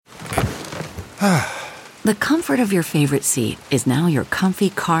The comfort of your favorite seat is now your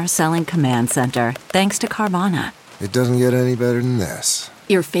comfy car selling command center, thanks to Carvana. It doesn't get any better than this.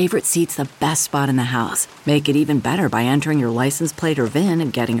 Your favorite seat's the best spot in the house. Make it even better by entering your license plate or VIN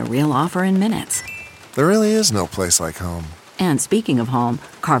and getting a real offer in minutes. There really is no place like home. And speaking of home,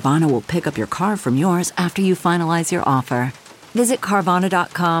 Carvana will pick up your car from yours after you finalize your offer. Visit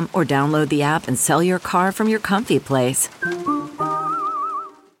Carvana.com or download the app and sell your car from your comfy place.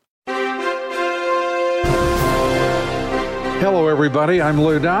 Hello, everybody. I'm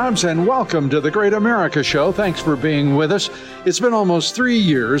Lou Dobbs, and welcome to the Great America Show. Thanks for being with us. It's been almost 3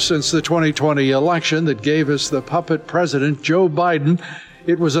 years since the 2020 election that gave us the puppet president, Joe Biden.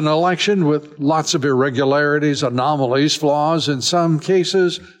 It was an election with lots of irregularities, anomalies, flaws, in some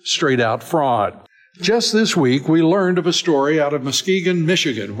cases, straight-out fraud. Just this week, we learned of a story out of Muskegon,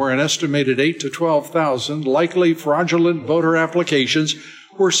 Michigan, where an estimated 8,000 to 12,000 likely fraudulent voter applications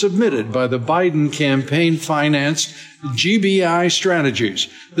were submitted by the Biden campaign-financed GBI Strategies.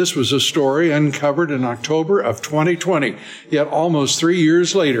 This was a story uncovered in October of 2020, yet almost 3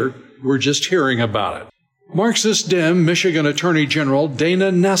 years later, we're just hearing about it. Marxist Dem Michigan Attorney General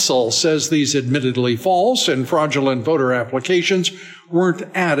Dana Nessel says these admittedly false and fraudulent voter applications weren't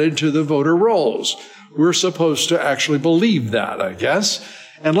added to the voter rolls. We're supposed to actually believe that, I guess.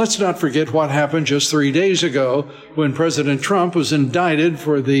 And let's not forget what happened just 3 days ago when President Trump was indicted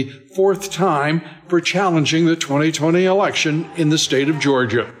for the fourth time for challenging the 2020 election in the state of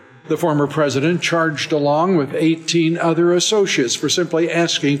Georgia. The former president charged along with 18 other associates for simply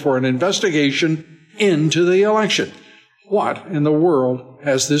asking for an investigation into the election. What in the world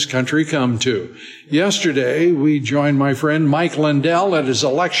has this country come to? Yesterday, we joined my friend Mike Lindell at his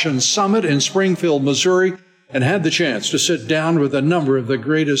election summit in Springfield, Missouri, and had the chance to sit down with a number of the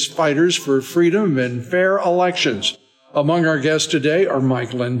greatest fighters for freedom and fair elections. Among our guests today are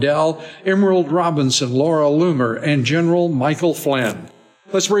Mike Lindell, Emerald Robinson, Laura Loomer, and General Michael Flynn.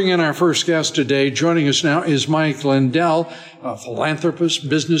 Let's bring in our first guest today. Joining us now is Mike Lindell, a philanthropist,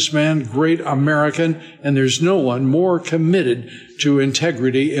 businessman, great American, and there's no one more committed to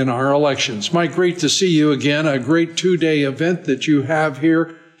integrity in our elections. Mike, great to see you again. A great two-day event that you have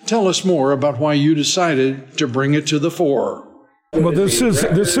here. Tell us more about why you decided to bring it to the fore. Well, this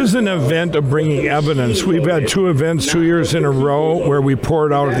is an event of bringing evidence. We've had two events 2 years in a row where we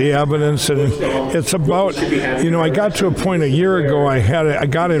poured out the evidence, and it's about, I got to a point a year ago, I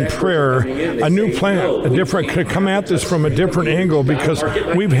got in prayer a new plan, to come at this from a different angle, because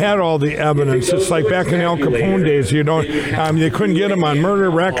we've had all the evidence. It's like back in Al Capone days, they couldn't get him on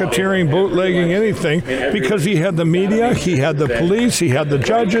murder, racketeering, bootlegging, anything, because he had the media, he had the police, he had the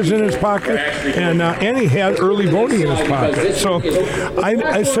judges in his pocket, and he had early voting in his pocket. So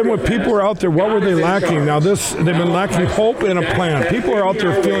I said, when people were out there, what were they lacking? Now they've been lacking hope and a plan. People are out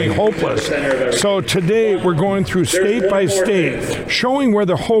there feeling hopeless. So today we're going through state by state, showing where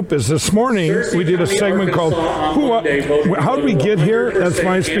the hope is. This morning we did a segment called How Did We Get Here? That's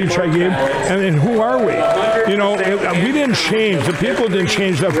my speech I gave. And then who are we? We didn't change. The people didn't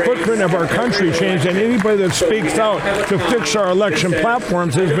change. The footprint of our country changed. And anybody that speaks out to fix our election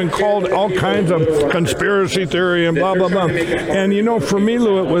platforms has been called all kinds of conspiracy theory and blah, blah, blah. And, for me,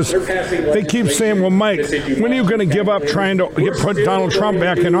 Lou, they keep saying, well, Mike, when are you going to give up trying to put Donald Trump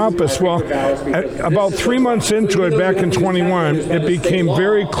back in office? Well, about 3 months into it, back in 21, it became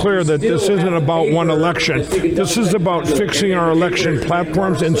very clear that this isn't about one election. This is about fixing our election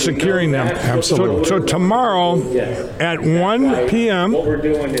platforms and securing them. Absolutely. So tomorrow at 1 p.m.,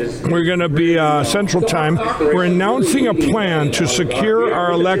 we're going to be Central Time. We're announcing a plan to secure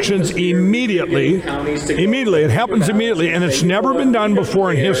our elections immediately. It happens immediately, and it's never been done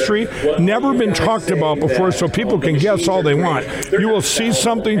before in history, never been talked about before, so people can guess all they want. You will see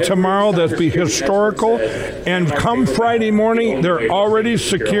something tomorrow that'll be historical, and come Friday morning, they're already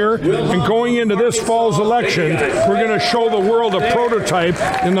secure. And going into this fall's election, we're going to show the world a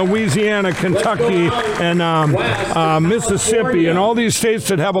prototype in Louisiana, Kentucky, and Mississippi, and all these states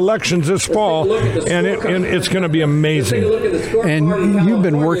that have elections this fall, and it's going to be amazing. And you've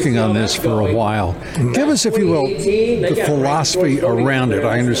been working on this for a while. Give us, if you will, the philosophy around it.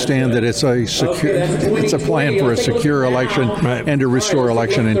 I understand that it's a plan for a secure election and to restore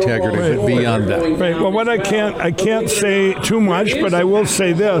election integrity. But beyond that, right. Well, what I can't say too much, but I will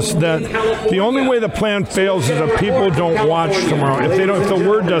say this: that the only way the plan fails is if people don't watch tomorrow. If the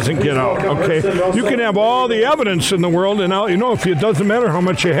word doesn't get out. Okay, you can have all the evidence in the world, and if it doesn't matter how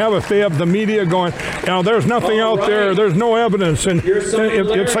much you have, if they have the media going, there's nothing out there, there's no evidence, and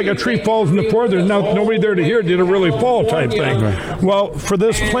it's like a tree falls in the forest. There's nobody there to hear. Did it really fall? Type thing. thing. Right. Well, for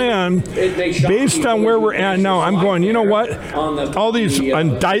this plan, based on where we're at now, I'm going, you know what? All these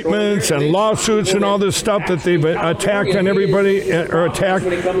indictments and lawsuits and all this stuff that they've attacked on everybody, or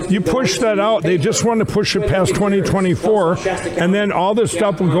attacked, you push that out. They just want to push it past 2024, and then all this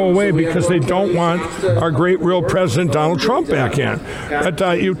stuff will go away because they don't want our great real President Donald Trump back in.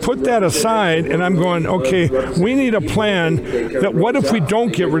 But you put that aside, and I'm going, okay, we need a plan that what if we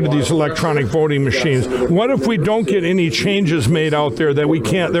don't get rid of these electronic voting machines? What if we don't get any changes made out there that we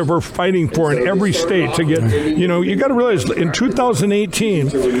can't, that we're fighting for in every state to get, you know, you got to realize in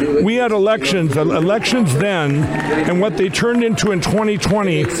 2018, we had elections then, and what they turned into in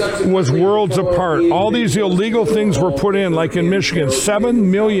 2020 was worlds apart. All these illegal things were put in, like in Michigan,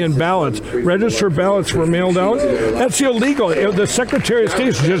 7 million ballots, registered ballots were mailed out. That's illegal. The Secretary of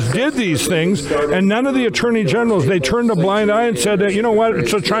State just did these things, and none of the attorney generals, they turned a blind eye and said, you know what,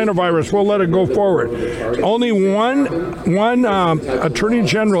 it's a China virus, we'll let it go forward. Only one attorney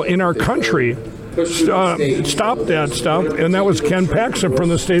general in our country stopped that stuff, and that was Ken Paxton from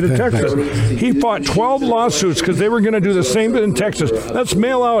the state of Texas. He fought 12 lawsuits because they were going to do the same thing in Texas. Let's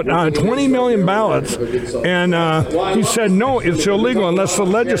mail out 20 million ballots. And he said, no, it's illegal unless the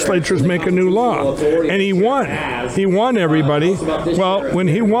legislatures make a new law. And he won. He won, everybody. Well, when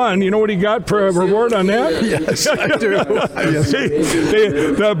he won, you know what he got for a reward on that? Yes, I do. Yes.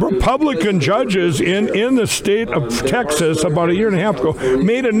 The Republican judges in the state of Texas about a year and a half ago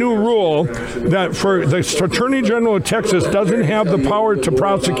made a new rule that for the Attorney General of Texas doesn't have the power to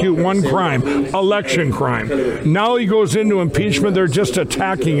prosecute one crime, election crime. Now he goes into impeachment. They're just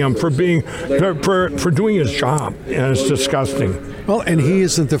attacking him for being for doing his job, and it's disgusting. Well, and he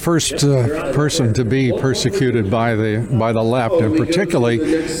isn't the first person to be persecuted by the left, and particularly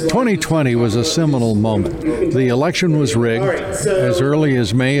 2020 was a seminal moment. The election was rigged. As early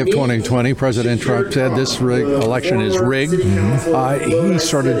as May of 2020, President Trump said this election is rigged. He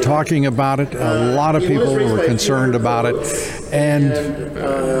started talking about it. A lot of people were concerned about it,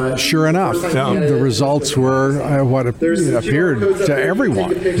 and sure enough, the results were what appeared to everyone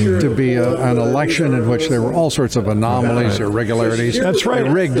to be an election in which there were all sorts of anomalies, irregularities. That's right.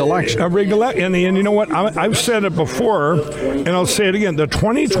 A rigged election. A rigged election. And you know what? I've said it before, and I'll say it again. The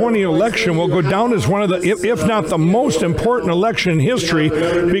 2020 election will go down as one of the, if not the most important election in history,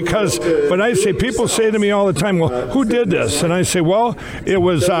 because when I say, people say to me all the time, well, who did this? And I say, well, it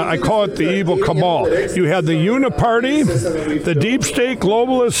was, I call it the evil cabal. You had the Uniparty, the Deep State,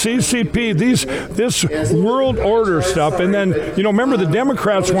 Globalists, CCP, this world order stuff. And then, you know, remember the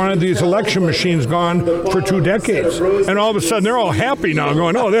Democrats wanted these election machines gone for 2 decades. And all of a sudden, they're all happy now,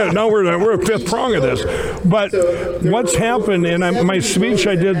 going, oh, now we're a fifth prong of this. But what's happened, and my speech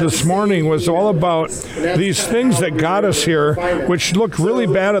I did this morning was all about these things that got us here, which looked really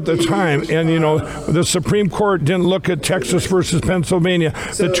bad at the time. And, you know, the Supreme Court didn't look at Texas versus Pennsylvania.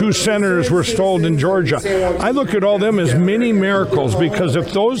 The 2 senators were stolen in Georgia. I look at all them as mini miracles, because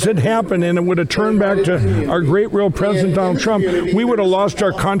if those had happened and it would have turned back to our great real President Donald Trump, we would have lost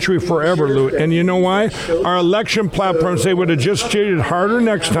our country forever, Lou. And you know why? Our election platforms, they would have just cheated harder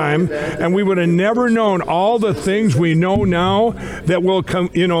next time, and we would have never known all the things we know now that will come.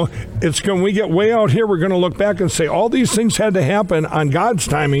 You know, when we get way out here, we're going to look back and say all these things had to happen on God's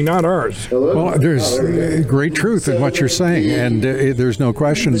timing, not ours. Well, there's great truth in what you're saying, and there's no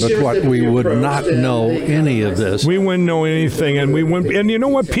question but what we would not know any of this. We wouldn't know anything, and we wouldn't. And you know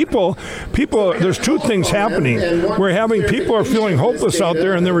what? People. There's 2 things happening. People are feeling hopeless out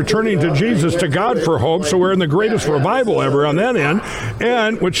there, and they're returning to Jesus, to God for hope. So we're in the greatest revival ever on that end,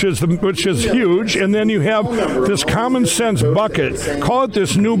 and which is huge. And then you have this common sense bucket. Call it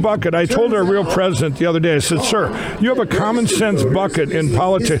this new bucket. I told our real president the other day, I said, sir, you have a common sense bucket in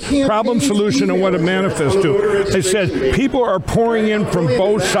politics, problem, solution, and what it manifests to. I said, people are pouring in from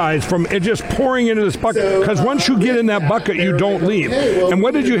both sides, just pouring into this bucket, because once you get in that bucket, you don't leave. And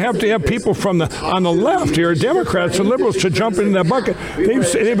what did you have to have people on the left here, Democrats and liberals, to jump into that bucket?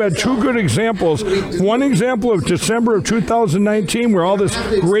 They've had 2 good examples. One example of December of 2019, where all this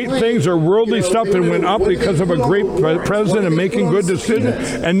great things or worldly stuff that went up because of a great president and making good decisions.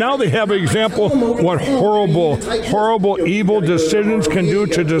 And now they have an example what horrible, evil decisions can do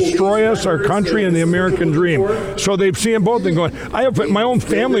to destroy us, our country, and the American dream. So they've seen both and going, I have my own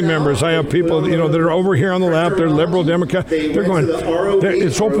family members. I have people, that are over here on the left, they're liberal, Democrat. They're going,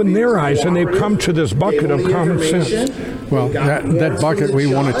 it's opened their eyes, and they've come to this bucket of common sense. Well, that bucket, we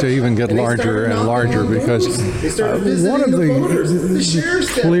want it to even get larger and larger because one of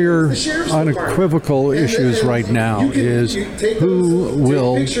the clear, unequivocal issues right now is who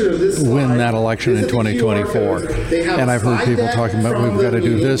will win that election in 2024. And I've heard people talking about we've got to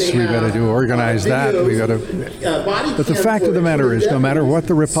do this, we've got to organize that, we've got to. But the fact of the matter is, no matter what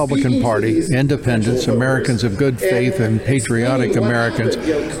the Republican Party, independents, Americans of good faith, and patriotic Americans,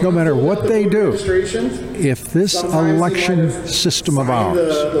 no matter what they do, if this election system of ours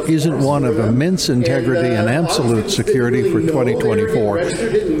isn't one of immense integrity and absolute security for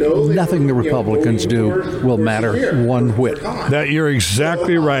 2024, nothing the Republicans do will matter one whit. That you're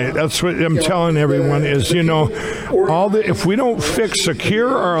exactly right. That's what I'm telling everyone is, if we don't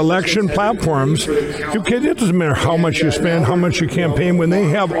secure our election platforms, it doesn't matter how much you spend, how much you campaign. When they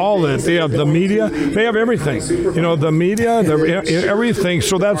have all that, they have the media, they have everything. The media, everything.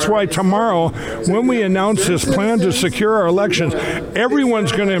 So that's why tomorrow, when we announce this plan to secure our elections,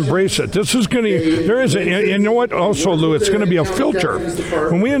 everyone's going to embrace it. This is going to, you know what also, Lou, it's going to be a filter.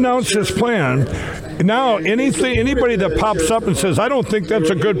 When we announce this plan, now anybody that pops up and says, I don't think that's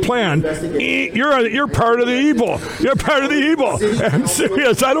a good plan, you're part of the evil. You're part of the evil. I'm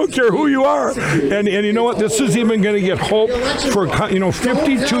serious. I don't care who you are. And you know what? This is even going to get hope for,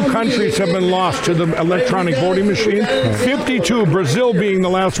 52 countries have been lost to the electronic voting machine. 52, Brazil being the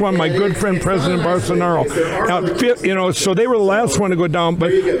last one, my good friend President Bolsonaro. So they were the last one to go down.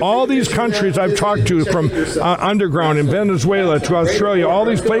 But all these countries I've talked to, from underground in Venezuela to Australia, all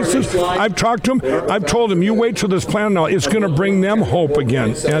these places, I've talked to them. I've told them, you wait till this plan now. It's going to bring them hope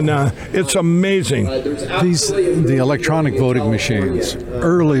again. And it's amazing. The electronic voting machines,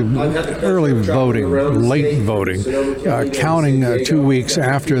 early voting, late voting, counting 2 weeks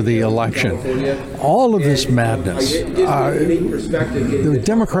after the election, all of this madness. The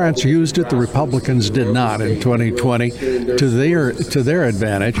Democrats used it, the Republicans did not in 2020 to their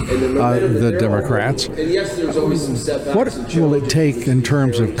advantage, the Democrats. What will it take in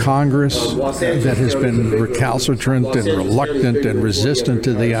terms of Congress that has been recalcitrant and reluctant and resistant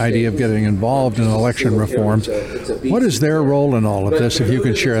to the idea of getting involved in election reforms? What is their role in all of this, if you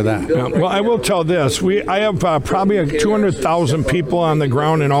can share that? Well, I will tell this. I have probably 200,000 people on the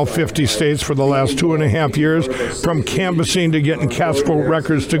ground in all 50 states for the last 2.5 years, from canvassing to getting cast vote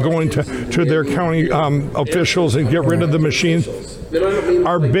records to going to their county officials and get rid of the machines.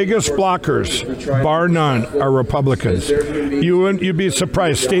 Our biggest blockers, bar none, are Republicans. You'd be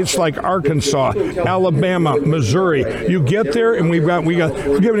surprised. States like Arkansas, Alabama, Missouri. You get there, and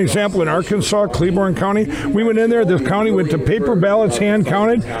we'll give an example in Arkansas, Cleburne County. We went in there. The county went to paper ballots, hand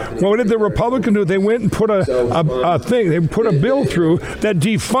counted. What did the Republicans do? They went and put a thing. They put a bill through that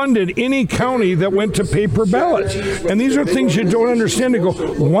defunded any county that went to paper ballots. And these are things you don't understand. They go,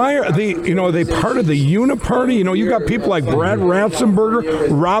 why are they? Are they part of the Uniparty? You got people like Brad Ratzenberger,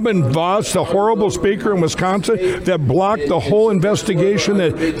 Robin Voss, the horrible speaker in Wisconsin, that blocked the whole investigation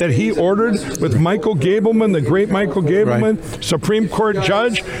that he ordered with Michael Gableman, the great Michael Gableman, right, Supreme Court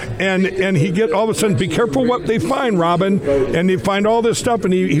judge, and he get all of a sudden, be careful what they find, Robin, and they find all this stuff,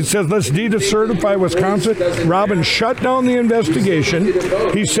 and he says, let's decertify Wisconsin. Robin shut down the investigation.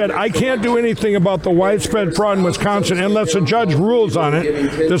 He said, I can't do anything about the widespread fraud in Wisconsin unless a judge rules on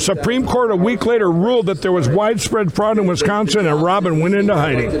it. The Supreme Court a week later ruled that there was widespread fraud in Wisconsin, and Robin went into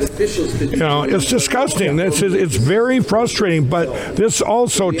hiding. It's disgusting. It's very frustrating, but this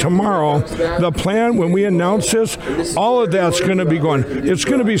also tomorrow, the plan, when we announce this, all of that's going to be going, it's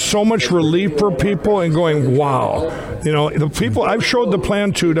going to be so much relief for people and going, wow. The people, I've showed the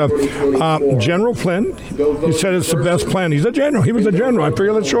plan to General Flynn. He said it's the best plan. He's a general. He was a general. I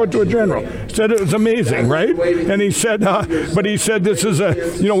figured let's show it to a general. He said it was amazing, right? And he said, but he said this is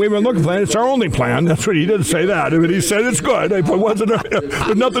we've been looking for it. It's our only plan. That's what he did say that. But he said it's good. It wasn't,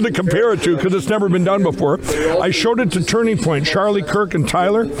 there's nothing to compare it to because it's never been done before. I showed it to Turning Point, Charlie Kirk and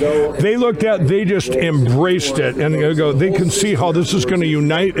Tyler. They just embraced it. And they can see how this is going to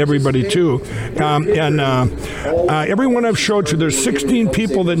unite everybody too. Everyone I've showed to, there's 16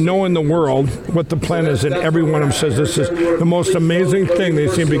 people that know in the world what the plan is, and every one of them says this is the most amazing thing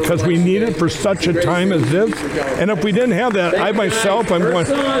they've seen because we need it for such a time as this. And if we didn't have that, I'm going,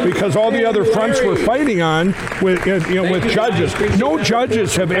 because all the other fronts we're fighting on with judges, judges. No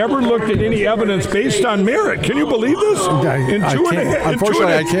judges have ever looked at any evidence based on merit. Can you believe this?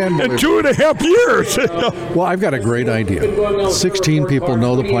 Unfortunately, I can believe in 2.5 years. Well, I've got a great idea. 16 people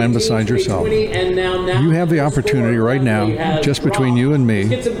know the plan besides yourself. You have the opportunity right now, just between you and me,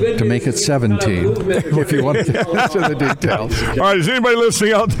 to make it 17 if you want to get into the details. All right, is anybody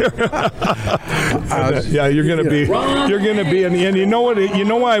listening out there? Yeah, you're going to be in the end. You know what? You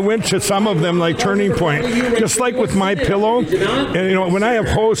know why I went to some of them, like Turning Point, just like with My Pillow. And when I have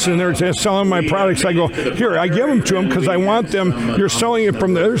hosts and they're selling my products, I go, here, I give them to them because I want them. They're selling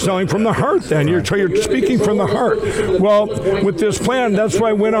from the heart. Then you're speaking from the heart. Well, with this plan, that's why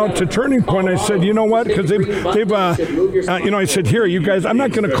I went out to Turning Point. I said, you know what? Because I said, here, you guys, I'm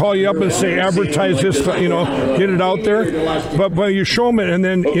not going to call you up and say advertise this, get it out there. But you show them it, and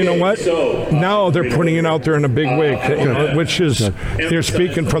then you know what? Now they're putting it out there in a big way, which is they're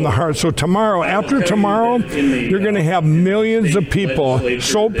speaking from the heart. So after tomorrow, you're going to have millions of people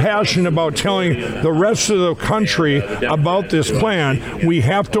so passionate about telling the rest of the country about this plan. We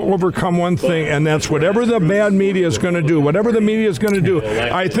have to overcome one thing, and that's whatever the bad media is going to do, whatever the media is going to do.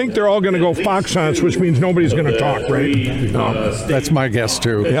 I think they're all going to go Fox on us, which means nobody's going to talk, right? That's my guess,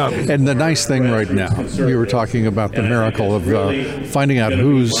 too. Yeah. And the nice thing right now, you were talking about the miracle of finding out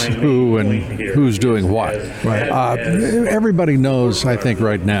who's who and who's doing what. Right. Everybody knows, I think,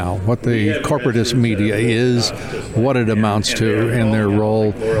 right now what the corporatist media is, what it amounts to in their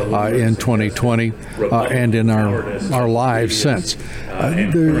role in 2020 and in our lives since.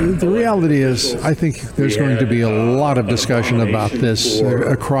 The reality is, I think there's going to be a lot of discussion about this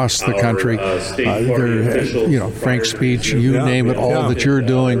across the country. Frank's speech, you name it, all that you're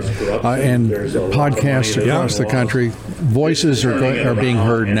doing, and podcasts across the country. Voices are being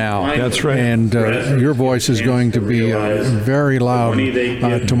heard now. That's right. And your voice is going to be very loud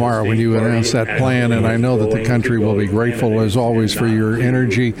tomorrow when you announce that plan. And I know that the country will be grateful, as always, for your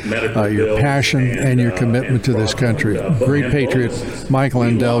energy, your passion, and your commitment to this country. Great patriot, Mike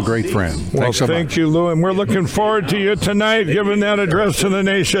Lindell, great friend. Thanks so much. Thank you, Lou. And we're looking forward to you tonight giving that address to the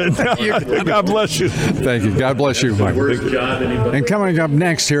nation. God bless you. Thank you. God bless you, Mike. And coming up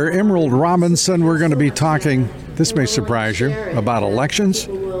next here, Emerald Robinson, we're going to be talking, this may surprise you, about elections,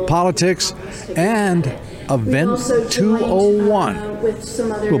 politics, and Event 201.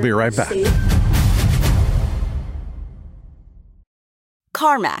 We'll be right back.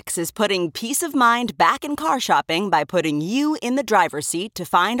 CarMax is putting peace of mind back in car shopping by putting you in the driver's seat to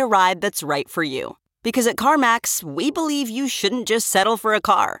find a ride that's right for you. Because at CarMax, we believe you shouldn't just settle for a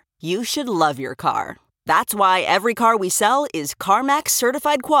car. You should love your car. That's why every car we sell is CarMax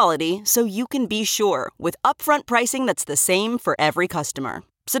certified quality, so you can be sure with upfront pricing that's the same for every customer.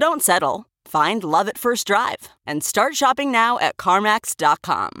 So don't settle. Find love at first drive and start shopping now at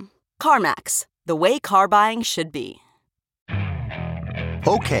CarMax.com. CarMax, the way car buying should be.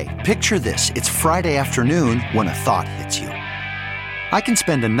 Okay, picture this. It's Friday afternoon when a thought hits you. I can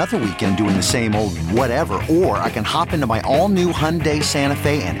spend another weekend doing the same old whatever, or I can hop into my all-new Hyundai Santa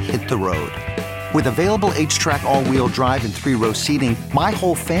Fe and hit the road. With available H-Track all-wheel drive and 3-row seating, my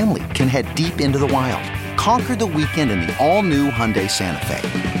whole family can head deep into the wild. Conquer the weekend in the all-new Hyundai Santa Fe.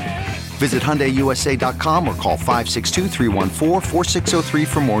 Visit HyundaiUSA.com or call 562-314-4603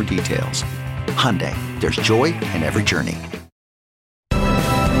 for more details. Hyundai, there's joy in every journey.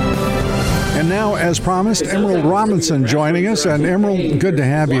 And now, as promised, Emerald Robinson joining us. And Emerald, good to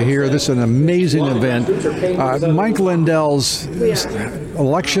have you here. This is an amazing event. Mike Lindell's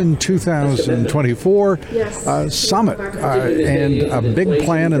Election 2024 Summit and a big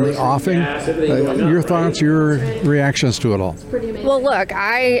plan in the offing. Your thoughts, your reactions to it all? Well, look,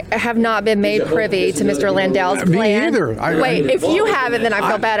 I have not been made privy to Mr. Lindell's plan. Me either. Wait, if you haven't, then I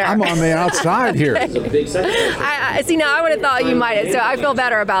feel better. I'm on the outside here. I see, now I would have thought you might have, so I feel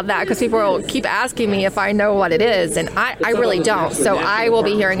better about that because people will keep asking me if I know what it is, and I really don't. So I will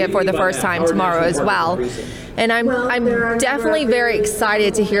be hearing it for the first time tomorrow as well. And I'm definitely very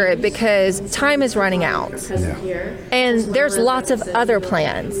excited to hear it because time is running out. Yeah. And there's lots of other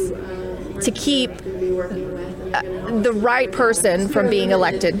plans to keep the right person from being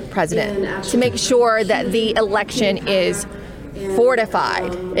elected president, to make sure that the election is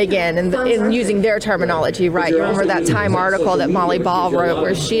fortified again, in using their terminology, right? You remember that Time article that Molly Ball wrote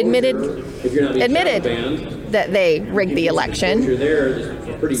where she admitted that they rigged the election.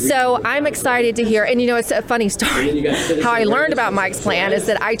 So I'm excited to hear, and it's a funny story. How I learned about Mike's plan is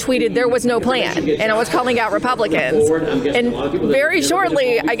that I tweeted there was no plan, and I was calling out Republicans. And very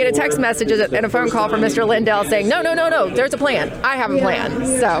shortly, I get a text message and a phone call from Mr. Lindell saying, no, there's a plan. I have a plan.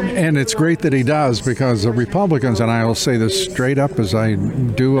 So. And it's great that he does, because the Republicans, and I will say this straight up as I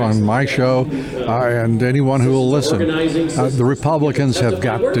do on my show, and anyone who will listen, the Republicans have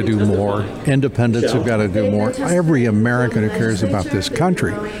got to do more. Independents have got to do more. Every American who cares about this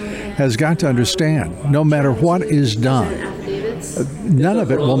country has got to understand, no matter what is done, none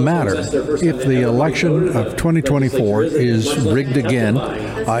of it will matter if the election of 2024 is rigged again,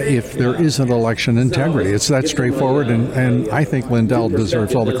 if there isn't election integrity. It's that straightforward, and I think Lindell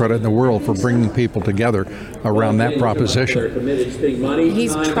deserves all the credit in the world for bringing people together around that proposition.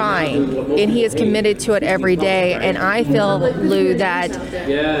 He's trying, and he is committed to it every day, and I feel, Lou, that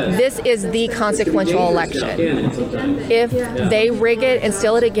this is the consequential election. If they rig it and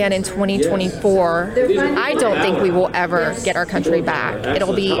steal it again in 2024, I don't think we will ever get our country back.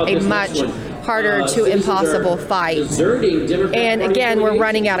 It'll be a much harder to impossible fight. And again, we're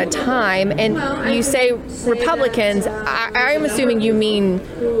running out of time. And you say Republicans, I'm assuming you mean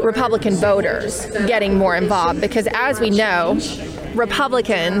Republican voters getting more involved, because as we know,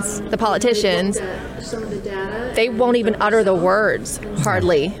 Republicans, the politicians, they won't even utter the words,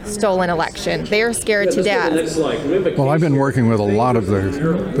 hardly, stolen election. They are scared to death. Well, I've been working with a lot of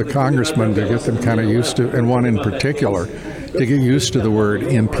the congressmen to get them kind of used to, and one in particular, to get used to the word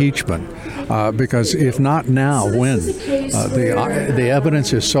impeachment. Because if not now, when? The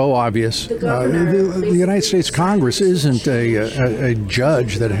evidence is so obvious. The United States Congress isn't a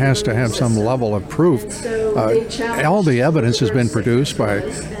judge that has to have some level of proof. All the evidence has been produced by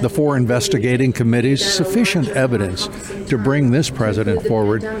the 4 investigating committees, sufficient evidence to bring this president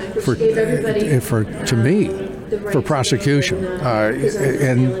forward for prosecution.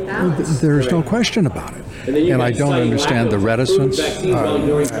 And there's no question about it. And I don't understand the reticence.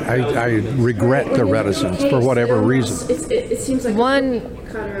 I regret the reticence for whatever reason.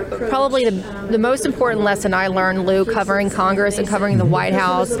 Probably the most important lesson I learned, Lou, covering Congress and covering the White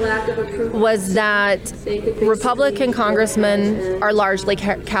House, was that Republican congressmen are largely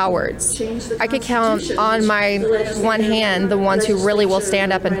cowards. I could count on my one hand the ones who really will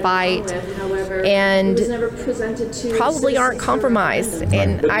stand up and fight and probably aren't compromised.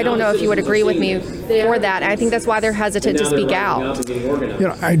 And I don't know if you would agree with me for that. I think that's why they're hesitant to speak out.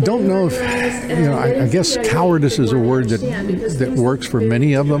 I don't know if, I guess cowardice is a word that works for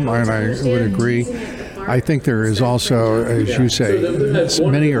many of them, and I would agree. I think there is also, as you say,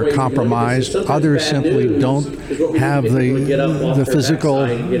 many are compromised. Others simply don't have the physical,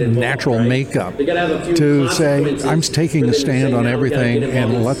 natural makeup to say, I'm taking a stand on everything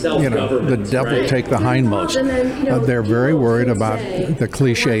and let the devil take the hindmost. They're very worried about, the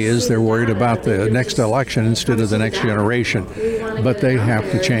cliche is, they're worried about the next election instead of the next generation. But they have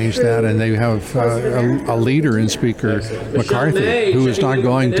to change that, and they have a leader in Speaker McCarthy who is not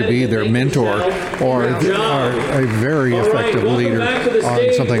going to be their mentor or a very effective leader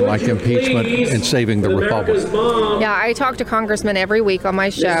on something like impeachment and saving the republic. Yeah, I talk to congressmen every week on my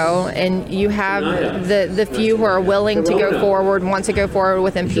show, and you have the few who are willing to go forward, want to go forward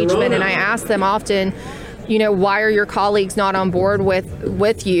with impeachment, and I ask them often, why are your colleagues not on board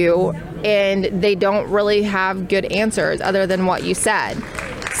with you? And they don't really have good answers other than what you said.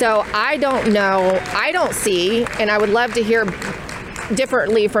 So I don't know. I don't see, and I would love to hear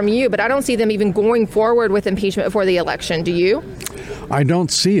differently from you, but I don't see them even going forward with impeachment before the election. Do you? I don't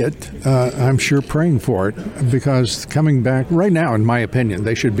see it. I'm sure praying for it, because coming back right now, in my opinion,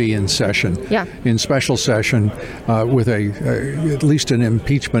 they should be in session, in special session, with at least an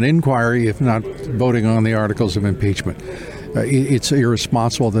impeachment inquiry, if not voting on the articles of impeachment. It's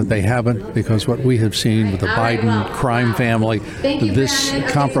irresponsible that they haven't, because what we have seen with the Biden crime family, this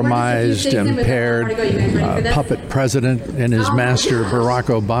compromised, impaired puppet president and his master, Barack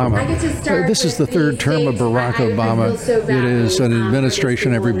Obama. This is the third term of Barack Obama. It is an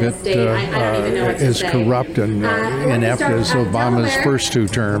administration every bit as corrupt and inept as Obama's first 2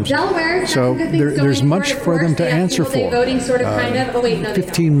 terms. So there's much for them to answer for.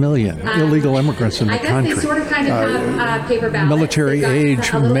 15 million illegal immigrants in the country. Military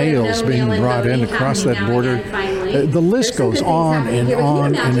age males being brought in across that border. The list goes on and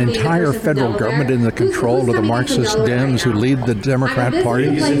on. An entire federal government in the control of the Marxist Dems who lead the Democrat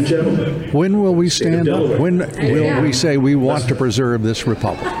Party. When will we stand up? When will we say we want to preserve this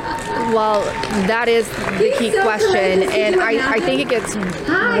republic? Well, that is the key question, and I think it gets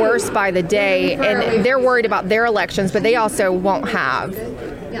worse by the day, and they're worried about their elections, but they also won't have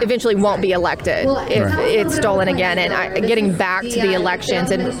eventually won't be elected if it's stolen again. And getting back to the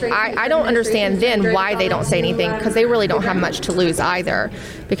elections, and I don't understand then why they don't say anything, because they really don't have much to lose either,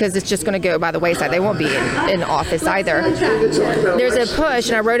 because it's just going to go by the wayside. They won't be in office either. There's a push,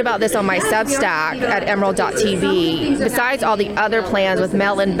 and I wrote about this on my Substack at emerald.tv. Besides all the other plans with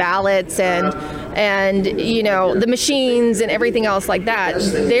mail-in ballots and the machines and everything else like that,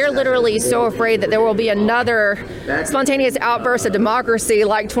 they're literally so afraid that there will be another spontaneous outburst of democracy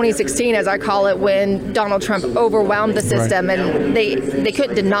like 2016, as I call it, when Donald Trump overwhelmed the system and they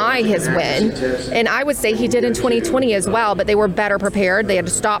couldn't deny his win. And I would say he did in 2020 as well, but they were better prepared. They had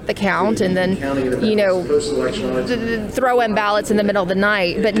to stop the count and then, throw in ballots in the middle of the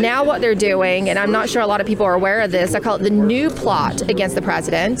night. But now what they're doing, and I'm not sure a lot of people are aware of this, I call it the new plot against the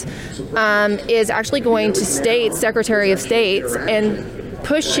president, is actually going to states, Secretary of States, and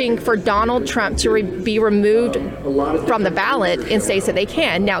pushing for Donald Trump to be removed from the ballot in states that they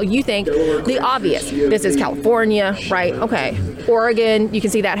can. Now, you think the obvious. This is California, right? Okay. Oregon, you can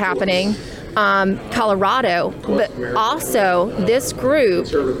see that happening. Colorado, but also this group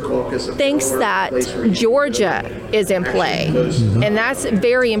thinks that Georgia is in play. And that's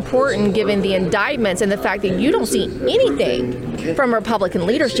very important given the indictments and the fact that you don't see anything from Republican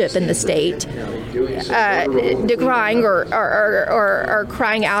leadership in the state decrying or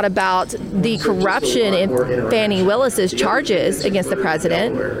crying out about the corruption in Fani Willis's charges against the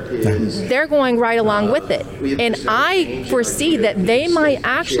president. They're going right along with it. And I foresee that they might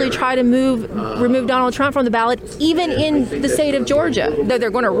actually try to remove Donald Trump from the ballot, even in the state of Georgia, though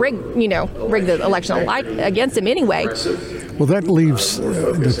they're going to rig the election against him anyway. Well, that leaves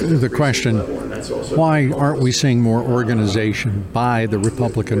the question, why aren't we seeing more organization by the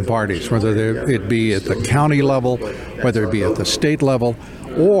Republican parties, whether it be at the county level, whether it be at the state level,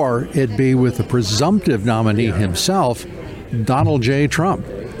 or it be with the presumptive nominee himself, Donald J. Trump?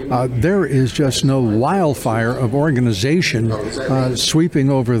 There is just no wildfire of organization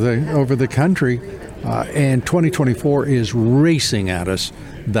sweeping over the country, and 2024 is racing at us,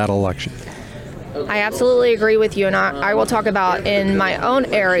 that election. I absolutely agree with you, and I will talk about in my own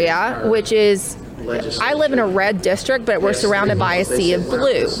area, which is, I live in a red district, but we're surrounded by a sea of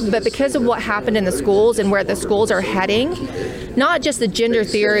blue. But because of what happened in the schools and where the schools are heading, not just the gender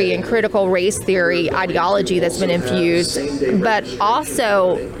theory and critical race theory ideology that's been infused, but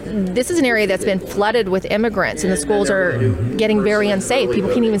also this is an area that's been flooded with immigrants, and the schools are getting very unsafe.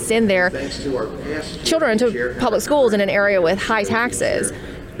 People can't even send their children to public schools in an area with high taxes.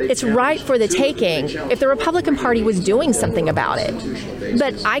 It's right for the taking if the Republican Party was doing something about it.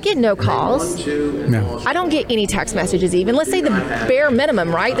 But I get no calls. No. I don't get any text messages even. Let's say the bare minimum,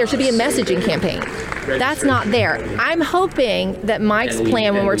 right? There should be a messaging campaign. That's not there. I'm hoping that Mike's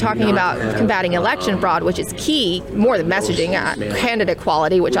plan when we're talking about combating election fraud, which is key, more than messaging, candidate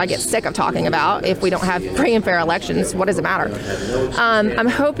quality, which I get sick of talking about. If we don't have free and fair elections, what does it matter? I'm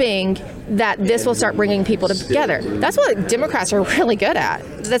hoping that this will start bringing people together. That's what Democrats are really good at.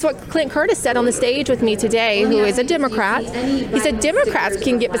 That's what Clint Curtis said on the stage with me today, who is a Democrat. He said Democrats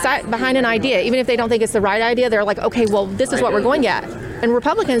can get behind an idea, even if they don't think it's the right idea. They're like, okay, well, this is what we're going at. And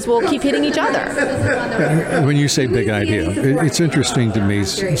Republicans will keep hitting each other. When you say big idea, it's interesting to me.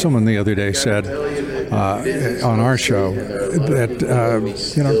 Someone the other day said on our show that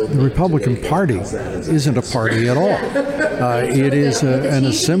the Republican Party isn't a party at all. It is an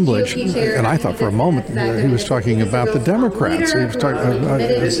assemblage. And I thought for a moment he was talking about the Democrats. He was talking about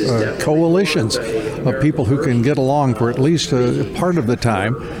coalitions of people who can get along for at least a part of the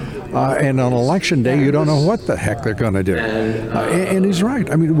time. And on election day, you don't know what the heck they're going to do. And he's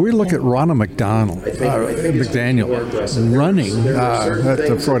right. I mean, we look at Ronna McDaniel running. That's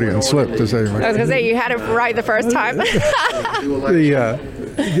a Freudian slip to say. I was going to say, you had it right the first time. The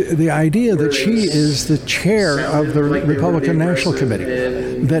idea that she is the chair of the Republican National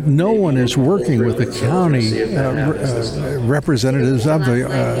Committee, that no one is working with the county representatives of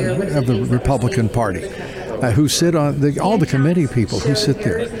the Republican Party. Who sit on all the committee people who sit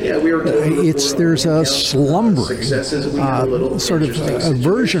there. There's a slumbering sort of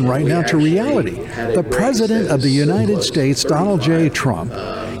aversion right now to reality. The President of the United States, Donald J. Trump,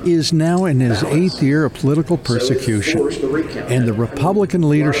 is now in his 8th year of political persecution, and the Republican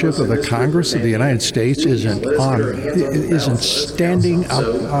leadership of the Congress of the United States isn't standing up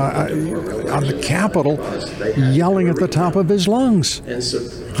on the Capitol yelling at the top of his lungs.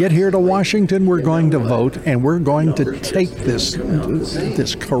 Get here to Washington, we're going to vote, and we're going to take this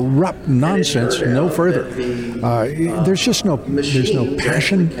corrupt nonsense no further. There's no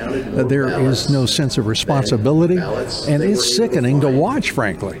passion, there is no sense of responsibility, and it's sickening to watch,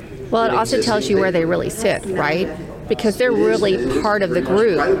 frankly. Well, it also tells you where they really sit, right? because they're really part of the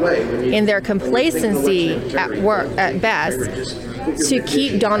group, in their complacency at work, at best, to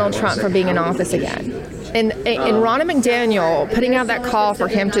keep Donald Trump from being in office again. And Ronna McDaniel putting out that call for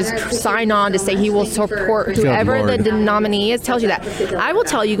him to sign on to say he will support whoever the nominee is tells you that. I will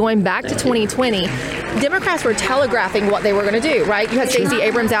tell you, going back to 2020, Democrats were telegraphing what they were going to do, right? You had Stacey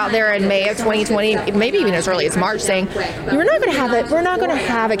Abrams out there in May of 2020, maybe even as early as March, saying, we're not going to have it. We're not going to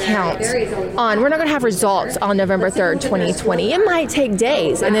have a count on, we're not going to have results on November 3rd, 2020. It might take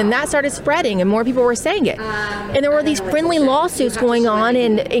days. And then that started spreading and more people were saying it. And there were these friendly lawsuits going on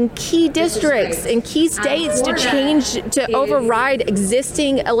in key districts, in key states to change, to override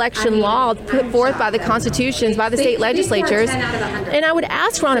existing election law put forth by the constitutions, by the state legislatures. And I would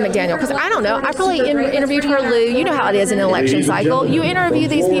ask Ronna McDaniel, because I don't know, I probably interviewed her, Lou. You know how it is in an election cycle. You interview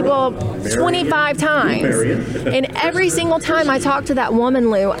these people 25 times. And every single time I talk to that woman,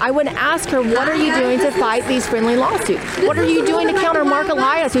 Lou, I would ask her, what are you doing to fight these friendly lawsuits? What are you doing to counter Mark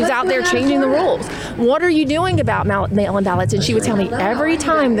Elias, who's out there changing the rules? What are you doing about mail-in ballots? And she would tell me every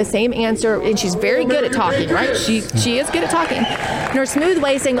time the same answer, and she's very good at talking, right? She is good at talking. In her smooth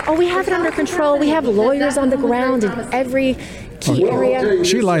way, saying, oh, we have it under control. We have lawyers on the ground in every key area.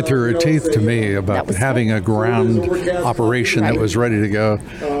 She lied through her teeth to me about having a ground operation that was ready to go.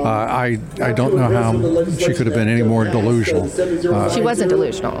 I don't know how she could have been any more delusional. She wasn't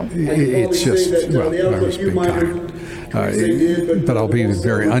delusional. It's just, well, I was being kind. But I'll be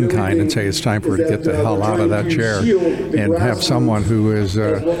very unkind and say it's time for her to get the hell out of that chair and have someone who is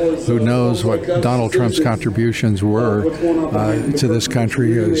who knows what Donald Trump's contributions were to this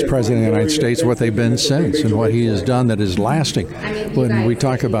country as President of the United States, what they've been since, and what he has done that is lasting. When we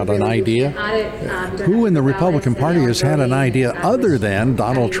talk about an idea, who in the Republican Party has had an idea other than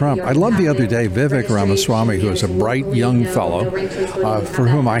Donald Trump? I loved the other day Vivek Ramaswamy, who is a bright young fellow for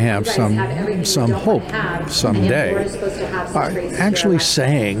whom I have some hope someday. Actually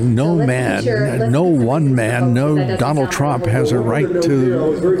saying no one man, no Donald Trump has a right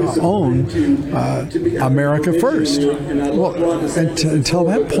to own America first. Well, until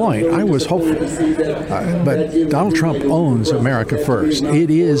that point, I was hopeful. But Donald Trump owns America first.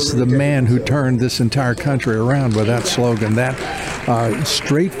 It is the man who turned this entire country around with that slogan, that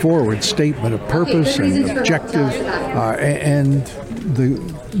straightforward statement of purpose and objective, and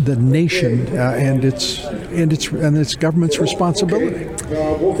the nation and its government's responsibility.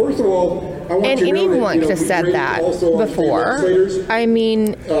 Well, first of all, and anyone could have said that before. I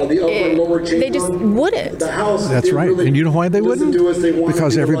mean, they just wouldn't. That's right. And you know why they wouldn't?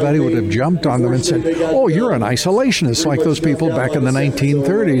 Because everybody would have jumped on them and said, oh, you're an isolationist like those people back in the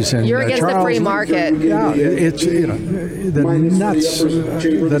 1930s. And you're against the free market. Yeah, it's, you know, the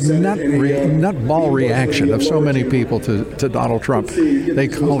nutball reaction of so many people to Donald Trump. They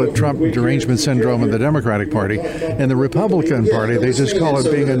call it Trump derangement syndrome in the Democratic Party. In the Republican Party, they just call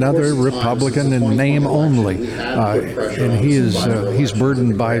it being another Republican in name only. And he's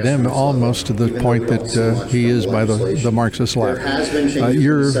burdened by them almost to the point that he is by the Marxist left.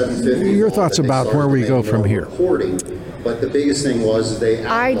 Your thoughts about where we go from here? But the biggest thing was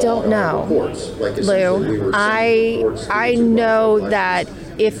I don't know, Lou. I know that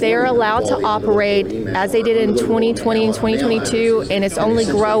if they're allowed to operate as they did in 2020 and 2022, and it's only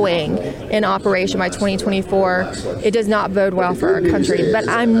growing in operation by 2024, it does not bode well for our country. But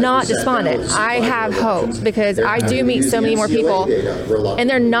I'm not despondent. I have hope because I do meet so many more people, and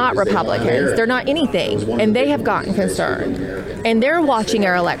they're not Republicans. They're not anything, and they have gotten concerned. And they're watching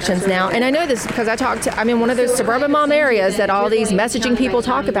our elections now. And I know this because I'm in one of those suburban mom areas that all these messaging people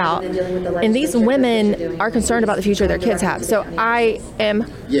talk about. And these women are concerned about the future their kids have. So I am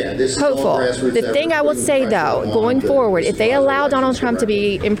hopeful. The thing I will say, though, going forward, if they allow Donald Trump to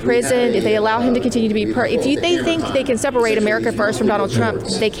be imprisoned, if they allow him to continue to be they think they can separate America first from Donald Trump,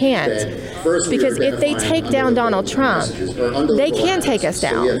 they can't. Because if they take down Donald Trump, they can take us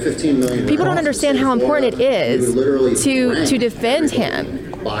down. People don't understand how important it is to defend him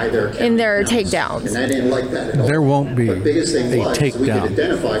in their takedowns. There won't be a takedown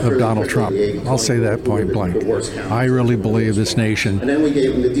of Donald Trump. I'll say that point blank. I really believe this nation,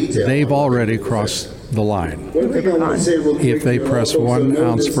 they've already crossed the line. If they press 1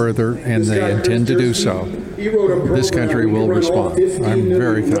 ounce further, and they intend to do so, this country will respond. I'm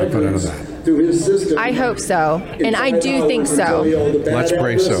very confident of that. I hope so, and I do think so. Let's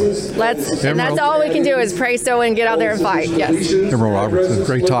pray so. And that's all we can do is pray so and get out there and fight. Yes. Emerald Robertson,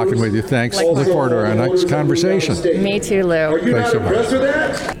 great talking with you. Thanks. Look forward to our next conversation. Me too, Lou. Thanks so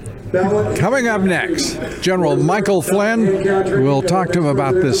much. Coming up next, General Michael Flynn will talk to him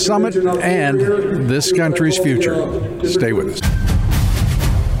about this summit and this country's future. Stay with us.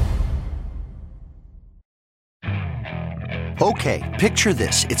 Okay, picture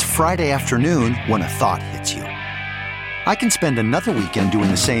this. It's Friday afternoon when a thought hits you. I can spend another weekend doing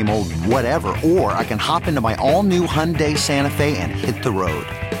the same old whatever, or I can hop into my all-new Hyundai Santa Fe and hit the road.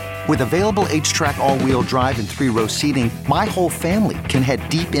 With available H-Track all-wheel drive and 3-row seating, my whole family can head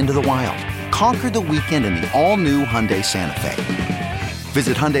deep into the wild. Conquer the weekend in the all-new Hyundai Santa Fe.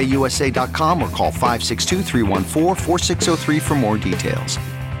 Visit HyundaiUSA.com or call 562-314-4603 for more details.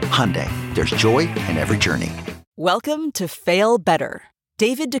 Hyundai, there's joy in every journey. Welcome to Fail Better,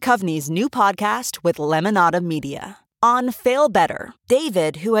 David Duchovny's new podcast with Lemonada Media. On Fail Better,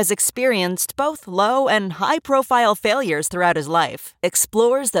 David, who has experienced both low and high-profile failures throughout his life,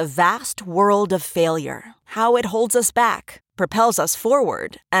 explores the vast world of failure, how it holds us back, propels us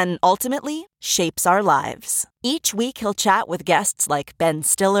forward, and ultimately shapes our lives. Each week he'll chat with guests like Ben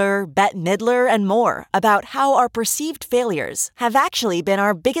Stiller, Bette Midler, and more about how our perceived failures have actually been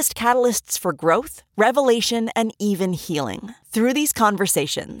our biggest catalysts for growth, revelation, and even healing. Through these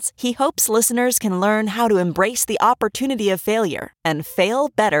conversations, he hopes listeners can learn how to embrace the opportunity of failure and fail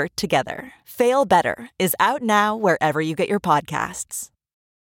better together. Fail Better is out now wherever you get your podcasts.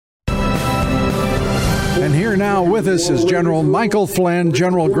 And here now with us is General Michael Flynn.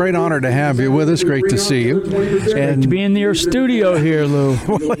 General, great honor to have you with us. Great to see you. It's great to be in your studio here, Lou.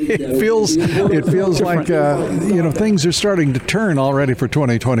 Well, it feels like things are starting to turn already for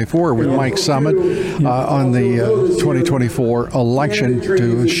 2024 with Mike's summit on the 2024 election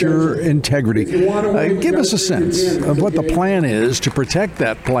to assure integrity. Give us a sense of what the plan is to protect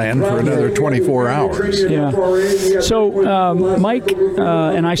that plan for another 24 hours. Yeah. So Mike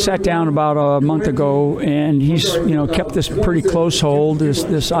and I sat down about a month ago, and he's kept this pretty close hold,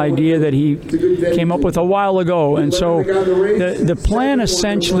 this idea that he came up with a while ago. And so the plan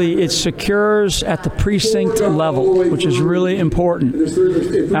essentially, it secures at the precinct level, which is really important.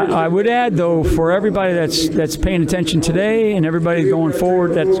 I would add, though, for everybody that's paying attention today and everybody going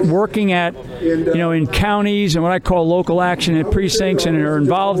forward that's working at in counties and what I call local action at precincts and are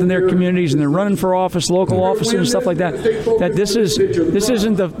involved in their communities and they're running for office, local offices and stuff like that, that this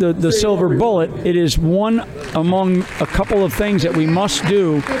isn't the silver bullet. It is one among a couple of things that we must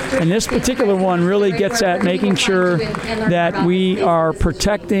do, and this particular one really gets at making sure that we are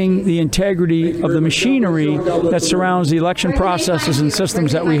protecting the integrity of the machinery that surrounds the election processes and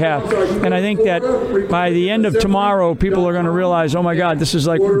systems that we have. And I think that by the end of tomorrow, people are going to realize, oh my God, this is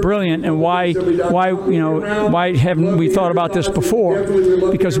like brilliant, and why haven't we thought about this before?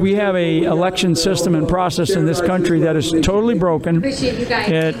 Because we have a election system and process in this country that is totally broken.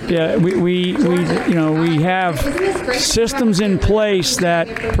 We have systems in place that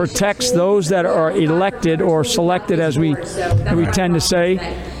protects those that are elected or selected, as we tend to say.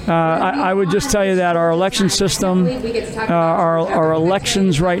 I would just tell you that our election system, our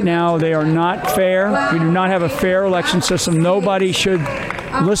elections right now, they are not fair. We do not have a fair election system. Nobody should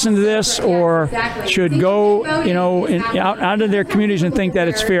listen to this or should go, out of their communities and think that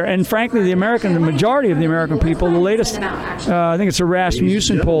it's fair. And frankly, the majority of the American people, the latest, I think it's a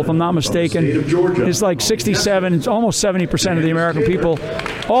Rasmussen poll, if I'm not mistaken, it's like 67, it's almost 70% of the American people,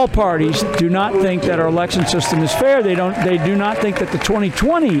 all parties, do not think that our election system is fair. They do not think that the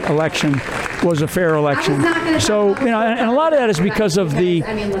 2020 election was a fair election. So, and a lot of that is because of the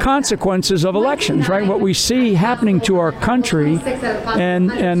consequences of elections, right? What we see happening to our country,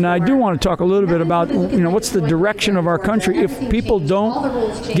 and I do want to talk a little bit about, what's the direction of our country if people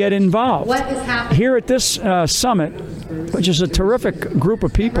don't get involved. Here at this summit, which is a terrific group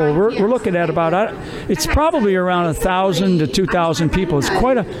of people, we're looking at about, it's probably around 1,000 to 2,000 people. It's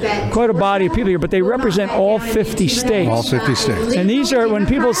quite a body of people here, but they represent all 50 states. All 50 states. And these are, when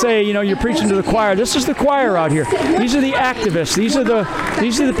people say, you're preaching to the choir, this is the choir out here. These are the activists. These are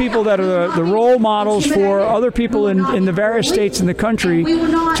the people that are the role models for other people in the various states in the country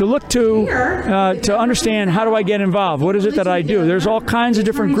to look to understand, how do I get involved? What is it that I do? There's all kinds of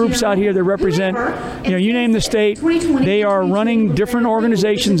different groups out here that represent, you name the state, they are running different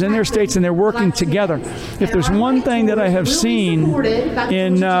organizations in their states and they're working together. If there's one thing that I have seen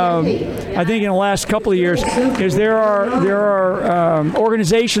I think in the last couple of years, is there are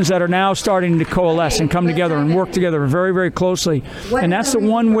organizations that are now starting to coalesce and come together and work together very, very closely. And that's the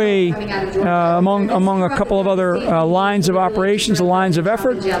one way, among a couple of other lines of operations, lines of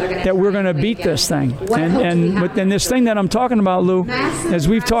effort, that we're going to beat this thing. And this thing that I'm talking about, Lou, as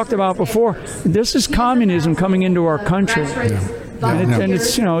we've talked about before, this is communism coming into our country. And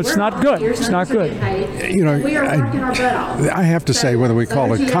it's it's not good. It's not good. I have to say, whether we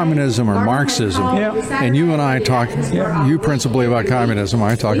call it communism or Marxism, and you and I talk, you principally about communism,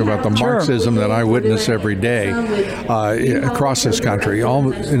 I talk about the Marxism that I witness every day across this country,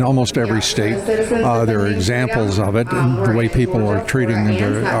 in almost every state. There are examples of it, and the way people are treating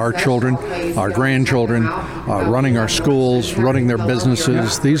our children, our grandchildren, running our schools, running their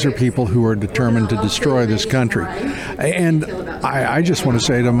businesses. These are people who are determined to destroy this country. And I just want to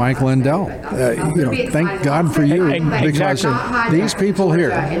say to Mike Lindell, thank God for you, because these people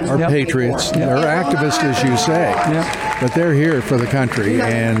here are patriots. They're activists, as you say, but they're here for the country,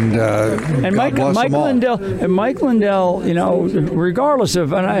 and Mike Lindell, regardless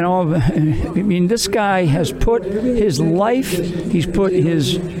of, this guy has put his life, he's put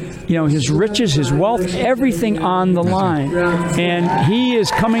his riches, his wealth, everything on the line. And he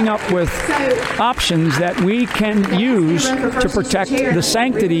is coming up with options that we can use to protect the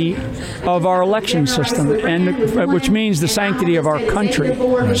sanctity of our election system, and which means the sanctity of our country.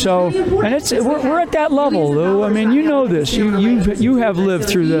 So, and we're at that level, Lou. I mean, you know this. You have lived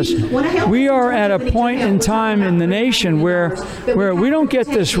through this. We are at a point in time in the nation where we don't get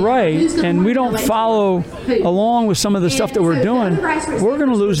this right, and we don't follow along with some of the stuff that we're doing, we're going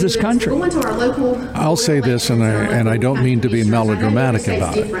to lose this country. I'll say this, and I don't mean to be melodramatic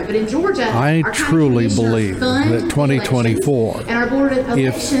about it. I truly believe that 2024,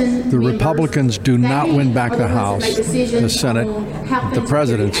 if the Republicans do not win back the House, the Senate, the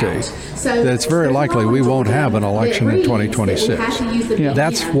presidency, that it's very likely we won't have an election in 2026.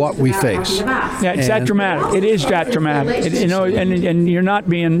 That's what we face. Yeah, it's that dramatic. It is that dramatic. And you're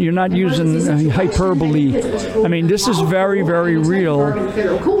not using hyperbole. I mean, this is very, very real.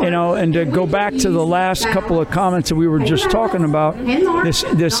 And to go back to the last couple of comments that we were just talking about,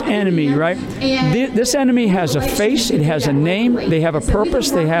 this enemy, right? This enemy has a face, it has a name, they have a purpose,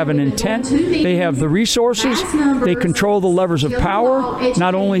 they have an intent, they have the resources, they control the levers of power,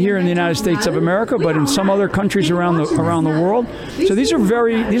 not only here in the United States of America, but in some other countries around the world. So these are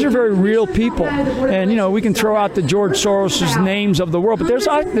very real people. And we can throw out the George Soros's names of the world, but there's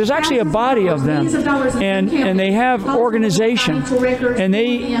actually a body of them, and they have organization, and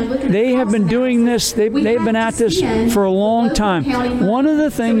they have been doing this. They've been at this for a long time. One of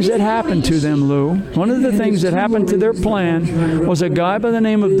the things that happened to them, Lou, one of the things that happened to their plan was a guy by the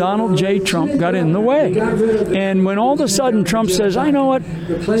name of Donald J. Trump got in the way. And when all of a sudden Trump says, I know what,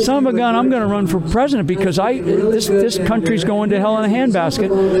 son of a gun, I'm going to run for president because this country's going to hell in a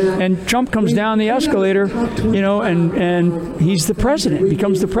handbasket. And Trump comes down the escalator, and he's the president,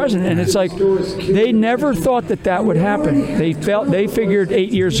 becomes the president. And it's like they never thought that would happen. They figured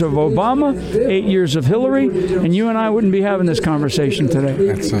 8 years of Obama, 8 years of Hillary, and you and I wouldn't be having this conversation today.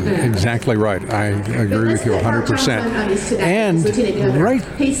 That's exactly right. I agree with you 100%. And right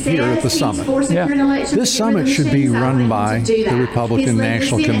here at the summit, this summit should be run by the Republican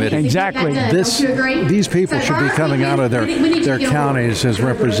National Committee. Exactly. These people should be coming out of their counties as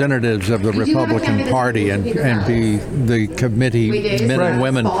representatives of the Republican Party and be the committee men and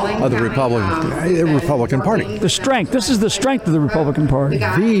women of the Republican Party. The strength. This is the strength of the Republican Party.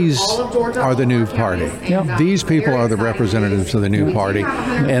 These are the new party. Yep. These people are the representatives of the new party.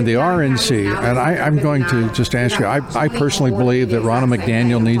 And the RNC, and I'm going to just ask you, I personally believe that Ronna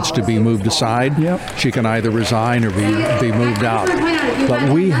McDaniel needs to be moved aside. Yep. She can either resign or be moved out. But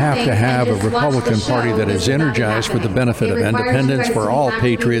we have to have a Republican Party that is energized for the benefit of independents, for all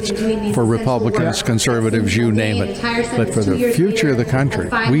patriots, for Republicans, conservatives, you name it. But for the future of the country,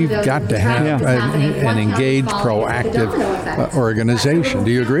 we've got to have an engaged, proactive organization.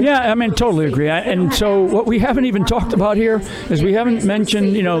 Do you agree? Yeah, I mean, totally agree. And so what we haven't even talked about here is we haven't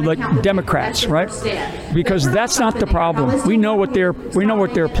mentioned, like Democrats, right? Because that's not the problem. We know what their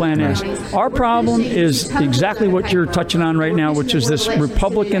plan is. Our problem is exactly what you're touching on right now, which is this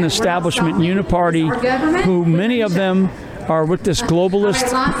Republican establishment uniparty, who many of them are with this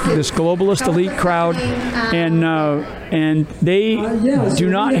globalist elite crowd, and they do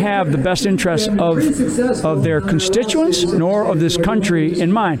not have the best interests of their constituents nor of this country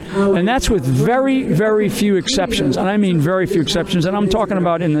in mind. And that's with very, very few exceptions. And I mean very few exceptions. And I'm talking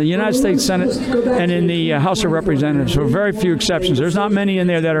about in the United States Senate and in the House of Representatives. So very few exceptions. There's not many in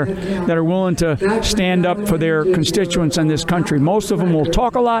there that are willing to stand up for their constituents in this country. Most of them will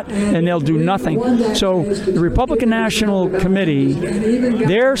talk a lot and they'll do nothing. So the Republican National Committee,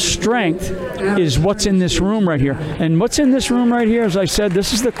 their strength is what's in this room right here. And what's in this room right here, as I said,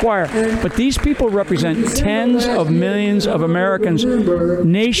 this is the choir. But these people represent tens of millions of Americans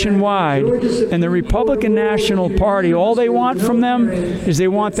nationwide. And the Republican National Party, all they want from them is they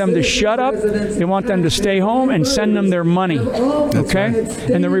want them to shut up, they want them to stay home and send them their money. Okay?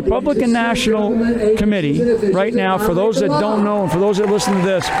 And the Republican National Committee, right now, for those that don't know and for those that listen to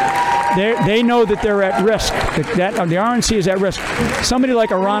this, they know that they're at risk. That the RNC is at risk. Somebody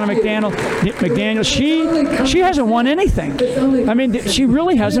like Ronna McDaniel, she hasn't won anything. I mean, she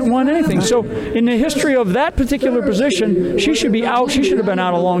really hasn't won anything. So in the history of that particular position, she should be out. She should have been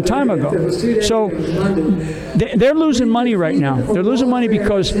out a long time ago. So they're losing money right now. They're losing money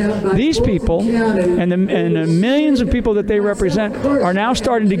because these people and the millions of people that they represent are now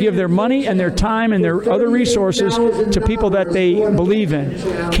starting to give their money and their time and their other resources to people that they believe in,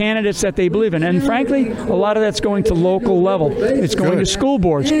 candidates that they believe in. And frankly, a lot of that's going to local level. It's going to school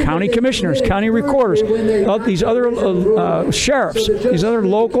boards, county commissioners, county recorders, these other sheriffs, these other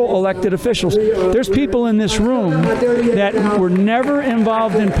local elected officials. There's people in this room that were never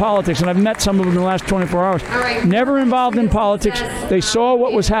involved in politics, and I've met some of them in the last 24 hours. Never involved in politics. They saw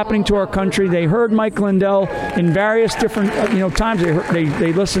what was happening to our country. They heard Mike Lindell in various different times.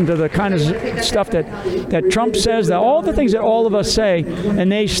 They listened to the kind of stuff that Trump says, that all the things that all of us say,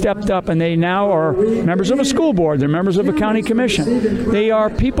 and they stepped up, and they now are members of a school board. They're members of a county commission. They are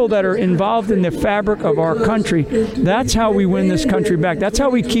people that are involved in the fabric of our country. That's how we win this country back. That's how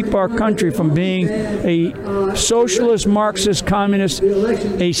we keep our country from being a socialist, Marxist, communist,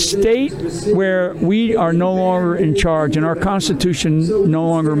 a state where we are no longer in charge and our Constitution no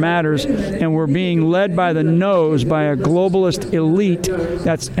longer matters, and we're being led by the nose by a globalist elite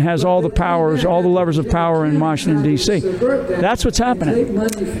that has all the powers, all the levers of power in Washington, D.C. That's what's happening.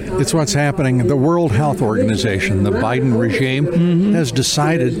 It's what's happening. The World Health Organization, the Biden regime, has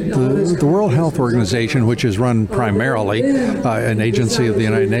decided, the World Health Organization, which is run primarily, an agency of the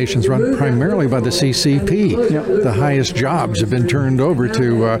United Nations, run primarily by the CCP. The highest jobs have been turned over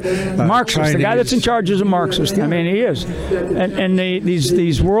to Marxist. Chinese. The guy that's in charge is a Marxist. I mean, he is. And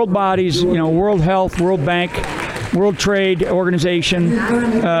these world bodies, World Health, World Bank, World Trade Organization,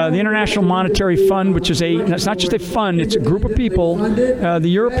 the International Monetary Fund, which is it's not just a fund, it's a group of people. The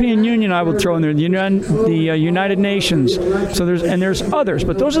European Union, I will throw in there, the United Nations. So there's others,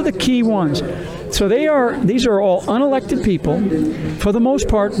 but those are the key ones. So these are all unelected people. For the most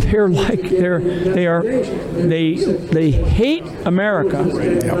part, they hate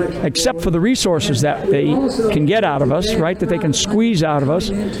America, except for the resources that they can get out of us, right? That they can squeeze out of us.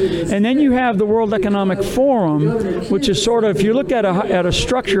 And then you have the World Economic Forum, which is sort of, if you look at a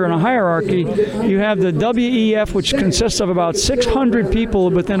structure and a hierarchy, you have the WEF, which consists of about 600 people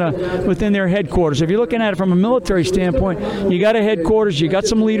within their headquarters. If you're looking at it from a military standpoint, you got a headquarters, you got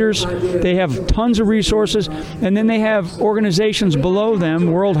some leaders, they have tons of resources, and then they have organizations below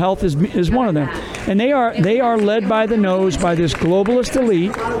them. World Health is one of them, and they are led by the nose by this globalist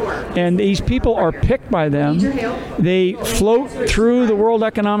elite, and these people are picked by them. They float through the World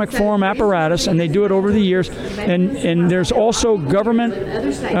Economic Forum apparatus, and they do it over the years. And there's also government,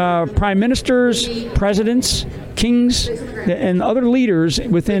 prime ministers, presidents, kings, and other leaders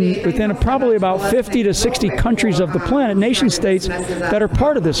within probably about 50 to 60 countries of the planet, nation states, that are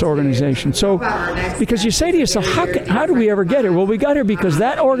part of this organization. So, because you say to yourself, how do we ever get here? Well, we got here because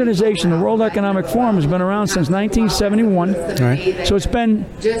that organization, the World Economic Forum, has been around since 1971. Right. So it's been,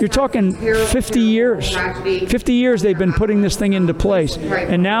 you're talking 50 years. 50 years they've been putting this thing into place.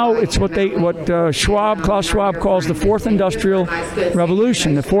 And now it's what Klaus Schwab calls the fourth industrial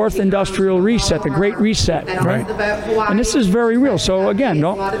revolution, the fourth industrial reset, the Great Reset. Right. And this is very real. So again,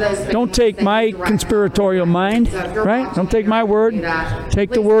 don't take my conspiratorial mind, right? Don't take my word.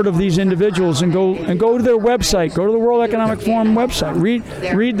 Take the word of these individuals and go to their website. Go to the World Economic Forum website.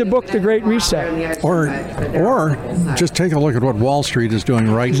 Read the book, The Great Reset. Or just take a look at what Wall Street is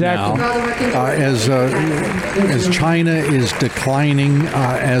doing right now. As China is declining,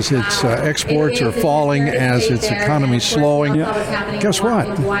 as its exports are falling, as its economy is slowing, guess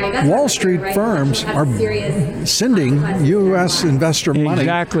what? Wall Street firms are sending U.S. investor money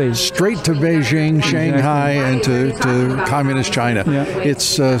straight to Beijing, Shanghai, and to communist China. It's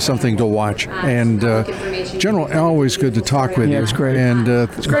something to watch. And General, always good to talk with you. It's great. And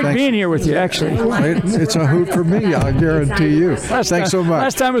it's great being here with you, actually. It's a hoot for me, I guarantee you. Thanks so much.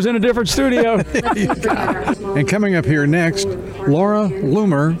 Last time I was in a different studio. And coming up here next, Laura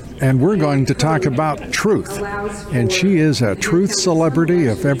Loomer, and we're going to talk about truth. And she is a truth celebrity,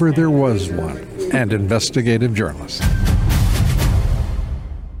 if ever there was one, and investigative journalist.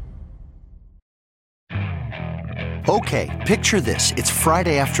 Okay, picture this. It's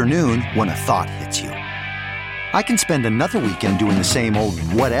Friday afternoon when a thought hits you. I can spend another weekend doing the same old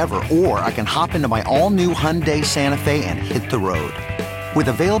whatever, or I can hop into my all-new Hyundai Santa Fe and hit the road. With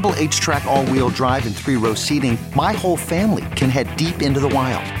available H-Track all-wheel drive and 3-row seating, my whole family can head deep into the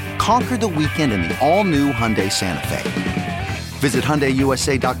wild. Conquer the weekend in the all-new Hyundai Santa Fe. Visit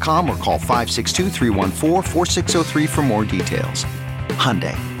HyundaiUSA.com or call 562-314-4603 for more details.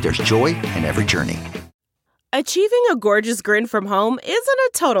 Hyundai, there's joy in every journey. Achieving a gorgeous grin from home isn't a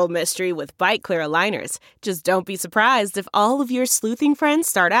total mystery with Byte Clear aligners. Just don't be surprised if all of your sleuthing friends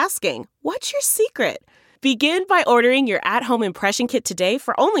start asking, "What's your secret?" Begin by ordering your at-home impression kit today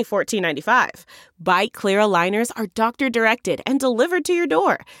for only $14.95. Byte Clear aligners are doctor-directed and delivered to your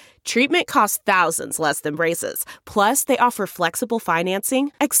door. Treatment costs thousands less than braces. Plus, they offer flexible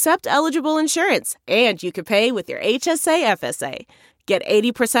financing, accept eligible insurance, and you can pay with your HSA FSA. Get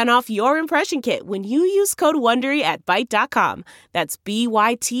 80% off your impression kit when you use code WONDERY at Byte.com. That's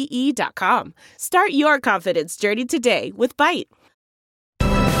BYTE.com. Start your confidence journey today with Byte.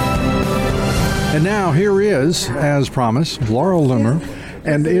 And now here is, as promised, Laurel Loomer.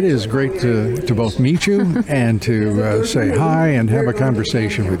 And it is great to both meet you and to say hi and have a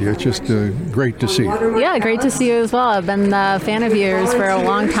conversation with you. It's just great to see you. Yeah, great to see you as well. I've been a fan of yours for a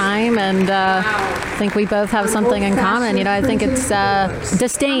long time, and I think we both have something in common. You know, I think it's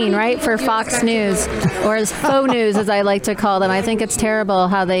disdain, right, for Fox News, or as faux news, as I like to call them. I think it's terrible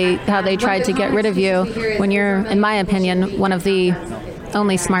how they tried to get rid of you when you're, in my opinion, one of the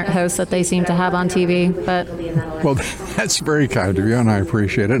only smart hosts that they seem to have on TV. But well, that's very kind of you, and I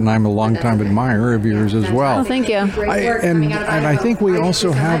appreciate it. And I'm a longtime admirer of yours as well. Oh, thank you. And I think we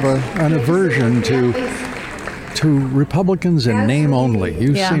also have an aversion to Republicans in name only.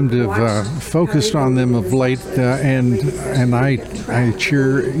 You seem to have focused on them of late, and I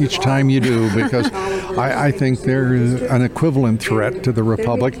cheer each time you do, because I think they're an equivalent threat to the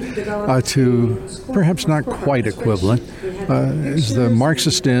Republic, to perhaps not quite equivalent, is the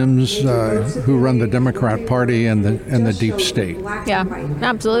Marxist Dems who run the Democrat Party and the deep state. Yeah,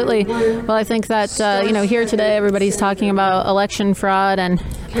 absolutely. Well, I think that here today everybody's talking about election fraud and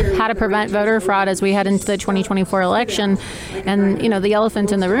how to prevent voter fraud as we head into the 2024 election. And, the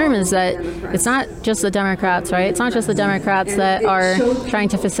elephant in the room is that it's not just the Democrats, right? It's not just the Democrats that are trying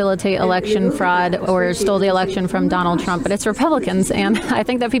to facilitate election fraud or stole the election from Donald Trump, but it's Republicans. And I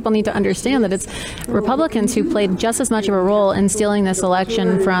think that people need to understand that it's Republicans who played just as much of a role in stealing this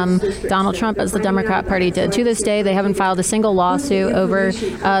election from Donald Trump as the Democrat Party did. To this day, they haven't filed a single lawsuit over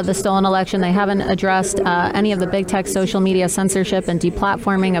the stolen election. They haven't addressed any of the big tech social media censorship and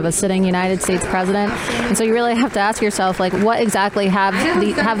deplatforming of a sitting United States president. And so you really have to ask yourself, what exactly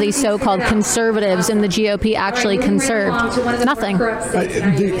have these so-called conservatives in the GOP actually conserved? Nothing.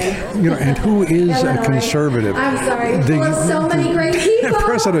 And who is a conservative? I'm sorry. So many great people.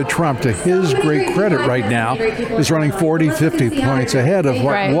 President Trump, to his great credit right now, is running 40, 50 points ahead of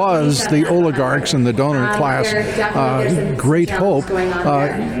what was the oligarchs and the donor class great hope,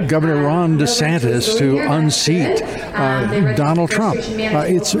 Governor Ron DeSantis, to unseat Donald Trump.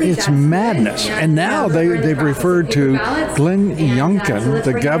 It's madness. And now they've referred to Glenn Youngkin,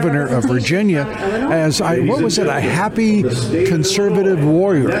 the governor of Virginia, as a happy conservative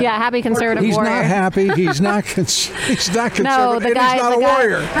warrior. Yeah, happy conservative warrior. He's not happy. He's not conservative. No, he's not a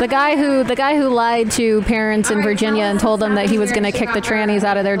warrior. The guy who lied to parents in Virginia and told them that he was going to kick the trannies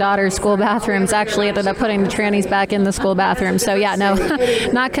out of their daughter's school bathrooms actually ended up putting the trannies back in the school bathroom. So yeah, no,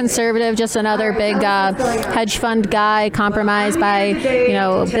 not conservative. Just another big hedge fund guy compromised by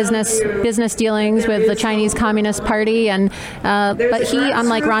business dealings with the Chinese Communist Party, but he,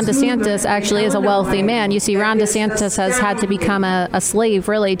 unlike Ron DeSantis, actually is a wealthy man. You see, Ron DeSantis has had to become a slave,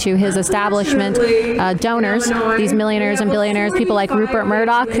 really, to his establishment donors, these millionaires and billionaires, people like Rupert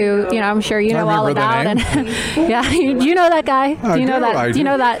Murdoch, who I'm sure you know all about. And yeah, you know that guy. Do you know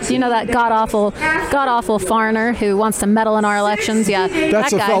that god awful foreigner who wants to meddle in our elections? Yeah,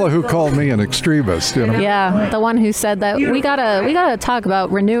 that's a fellow who called me an extremist. Yeah, the one who said that we gotta talk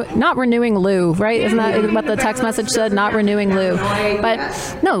about not renewing Lou, right? Isn't that what the text message said? Not renewing Lou. But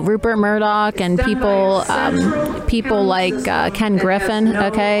no, Rupert Murdoch and people like Ken Griffin,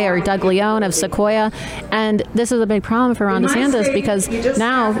 or Doug Leone of Sequoia. And this is a big problem for Ron DeSantis because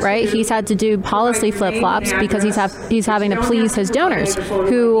now, right, he's had to do policy flip-flops because he's having to please his donors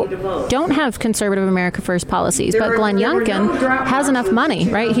who don't have conservative America First policies. But Glenn Youngkin has enough money,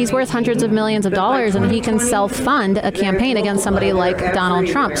 right? He's worth hundreds of millions of dollars, and he can self-fund a campaign against somebody like Donald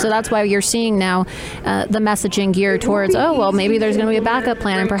Trump. So that's why you're seeing now the messaging geared towards, maybe there's going to be a backup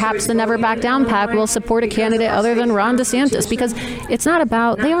plan, and perhaps the Never Back Down PAC will support a candidate other than Ron DeSantis, because it's not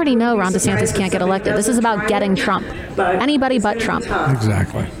about, they already know Ron DeSantis can't get elected. This is about getting Trump. Anybody but Trump.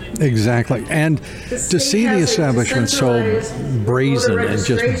 Exactly. Exactly. And to see the establishment so brazen and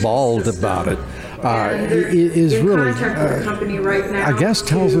just bald about it is really, I guess,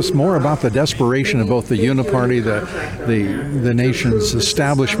 tells us more about the desperation of both the Uniparty, the nation's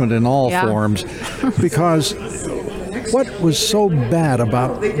establishment in all forms, because what was so bad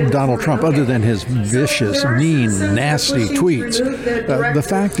about Donald Trump, other than his vicious, mean, nasty tweets? The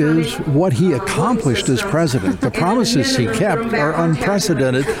fact is, what he accomplished as president, the promises he kept, are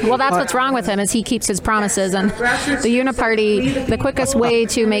unprecedented. Well, that's what's wrong with him, is he keeps his promises. And the Uniparty, the quickest way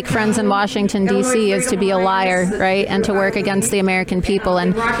to make friends in Washington, D.C. is to be a liar, right, and to work against the American people.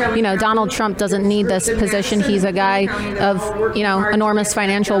 And, Donald Trump doesn't need this position. He's a guy of, enormous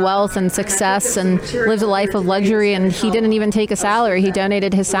financial wealth and success and lives a life of luxury, and he didn't even take a salary. He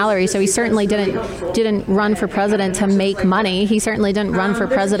donated his salary, so he certainly didn't run for president to make money. He certainly didn't run for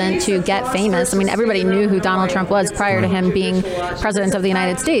president to get famous. I mean, everybody knew who Donald Trump was prior to him being president of the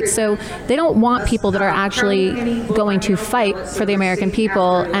United States. So they don't want people that are actually going to fight for the American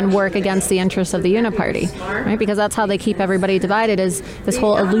people and work against the interests of the Uniparty, right? Because that's how they keep everybody divided, is this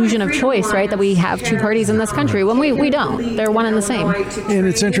whole illusion of choice, right? That we have two parties in this country when we don't. They're one and the same. And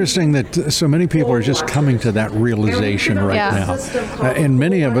it's interesting that so many people are just coming to that realization right now. And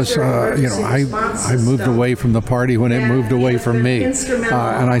many of us, I moved away from the party when it moved away from me.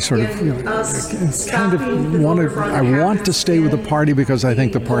 And I sort of I want to stay with the party because I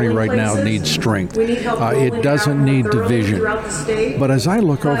think the party right now needs strength. It doesn't need division. But as I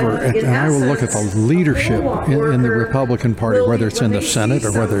look over and I will look at the leadership in the Republican Party, whether it's in the Senate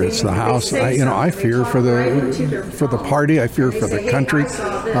or whether it's the House, I fear for the party, I fear for the country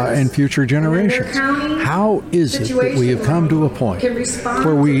and future generations. How is it that we have come to a point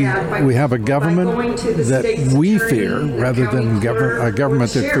where we have a government that we fear rather than a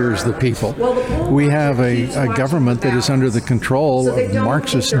government that fears the people? We have a government that is under the control of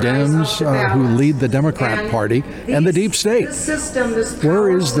Marxist Dems who lead the Democrat Party and the deep state.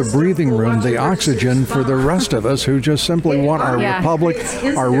 Where is the breathing room, the oxygen for the rest of us who just simply want our republic,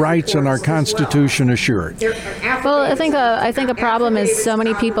 our rights, and our Constitution assured? Well, I think a problem is so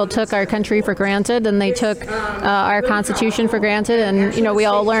many people took our country for granted, and they took our Constitution for granted. And, we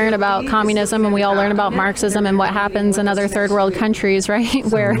all learn about communism and we all learn about Marxism and what happens in other third world countries, right,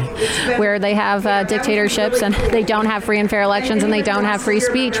 where they have dictatorships and they don't have free and fair elections and they don't have free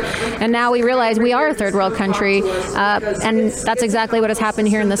speech. And now we realize we are a third world country. And that's exactly what has happened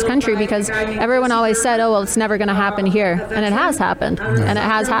here in this country, because everyone always said, oh, well, it's never going to happen here. And it has happened. And it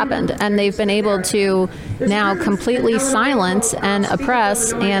has happened. And they've been able to now completely silence and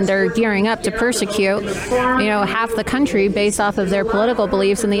oppress, and are gearing up to persecute, half the country based off of their political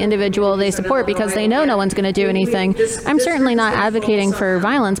beliefs and the individual they support, because they know no one's going to do anything. I'm certainly not advocating for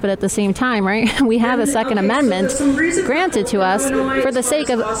violence, but at the same time, right, we have a Second Amendment granted to us for the sake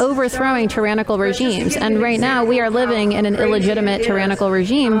of overthrowing tyrannical regimes. And right now we are living in an illegitimate tyrannical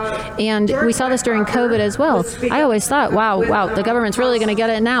regime, and we saw this during COVID as well. I always thought, wow, the government's really going to get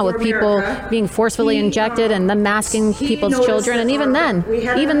it now with people being forcefully injected and then masking people's children. And even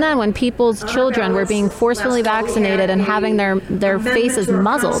then, when people's children were being forcefully vaccinated and having their faces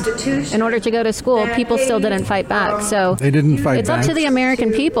muzzled in order to go to school, people still didn't fight back. So they didn't fight it's back. Up to the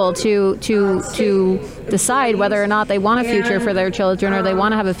American people to decide whether or not they want a future for their children or they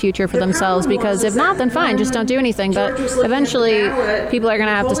want to have a future for themselves. Because if not, then fine, just don't do anything. But eventually, people are going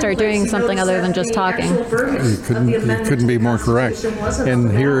to have to start doing something other than just talking. You couldn't be more correct.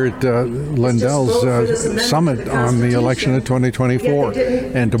 And here at Lindell's summit on the election of 2024,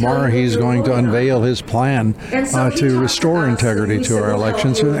 and tomorrow he's going to unveil his plan to restore integrity to our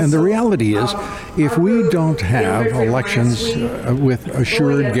elections. And the reality is, if we don't have elections with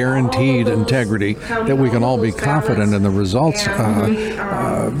assured, guaranteed integrity, that we can all be confident in the results,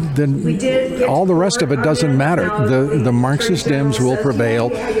 then all the rest of it doesn't matter. The Marxist Dems will prevail.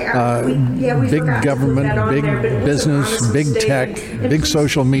 Big government, big business, big tech, big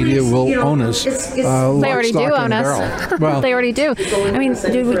social media will own us. They already do own us. Well, they already do. I mean,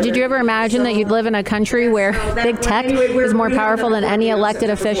 did you ever imagine that you'd live in a country where big tech is more powerful than any elected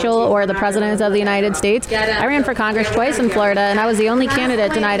official or the president of the United States? I ran for Congress twice in Florida, and I was the only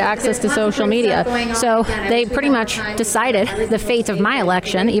candidate denied access to social media. So they pretty much decided the fate of my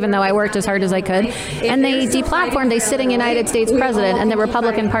election, even though I worked as hard as I could. And they deplatformed a sitting United States president, and the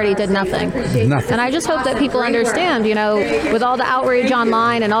Republican Party Party did nothing. Nothing. And I just hope that people understand, with all the outrage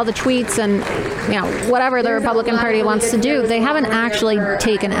online and all the tweets and, whatever the Republican Party wants to do, they haven't actually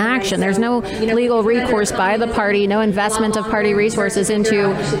taken action. There's no legal recourse by the party, no investment of party resources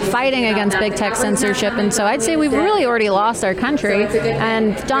into fighting against big tech censorship. And so I'd say we've really already lost our country.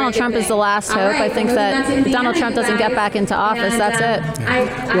 And Donald Trump is the last hope. I think that if Donald Trump doesn't get back into office, that's it.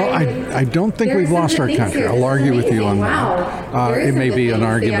 Well, I don't think we've lost our country. I'll argue with you on that. It may be an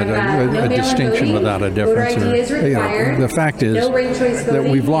argument, a distinction without a difference. The fact is that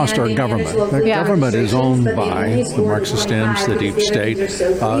we've lost our government. The government is owned by the Marxist Dems, the deep state.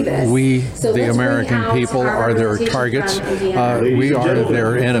 We, the American people, are their targets. We are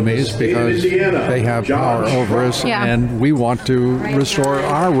their enemies because they have power over us, and we want to restore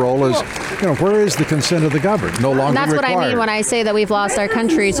our role as, where is the consent of the governed? No longer That's required. what I mean when I say that we've lost our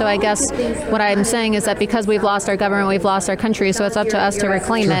country. So I guess what I'm saying is that because we've lost our government, we've lost our country, so it's up to us to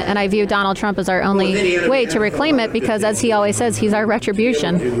reclaim it. And I view Donald Trump as our only way to reclaim it because, as he always says, he's our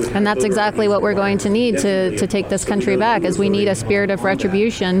retribution. And that's exactly what we're going to need to take this country back, is we need a spirit of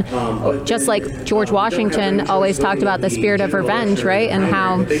retribution, just like George Washington always talked about the spirit of revenge, right? And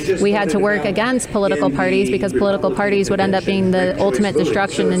how we had to work against political parties because political parties would end up being the ultimate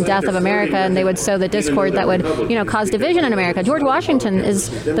destruction and death of America, and they would sow the discord that would, cause division in America. George Washington is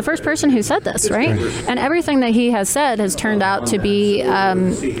the first person who said this, right? And everything that he has said has turned out to be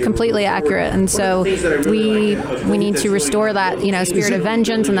completely accurate. And so we need to restore that, spirit of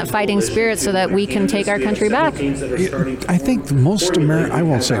vengeance and that fighting spirit so that we can take our country back. I think most I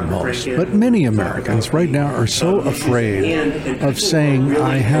won't say most, but many Americans right now are so afraid of saying,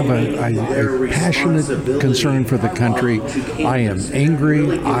 I have a passionate concern for the country. I am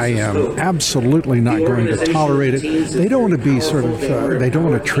angry. I am absolutely not going to tolerate it. They don't want to be they don't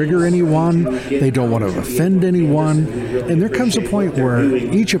want to trigger anyone. They don't want to offend anyone. And there comes a point where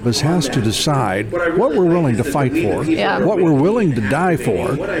each of us has to decide what we're willing to fight for, what we're willing to die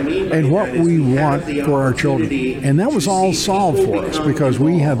for, and what we want for our children. And that was all solved for us because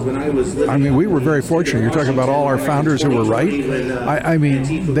we were very fortunate. You're talking about all our founders who were right.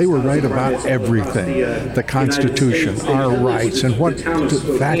 They were right about everything. The Constitution, our rights, and what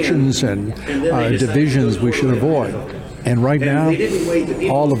factions and divisions we should avoid. And right now,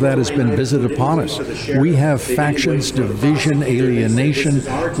 all of that has been visited upon us. We have factions, division, alienation.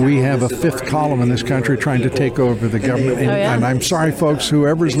 We have a fifth column in this country trying to take over the government. And I'm sorry, folks,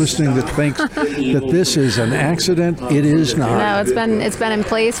 whoever's listening that thinks that this is an accident, it is not. No, it's been in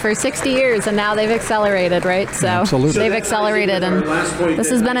place for 60 years, and now they've accelerated, right? So Absolutely. They've accelerated, and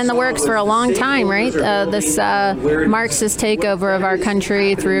this has been in the works for a long time, right? This Marxist takeover of our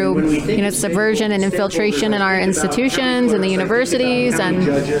country through, subversion and infiltration in our institutions and the universities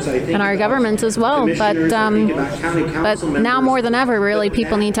and our governments as well. But now more than ever, really,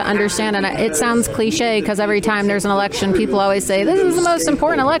 people need to understand, and it sounds cliche because every time there's an election, people always say, this is the most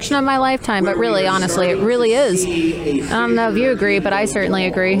important election of my lifetime. But really, honestly, it really is. I don't know if you agree, but I certainly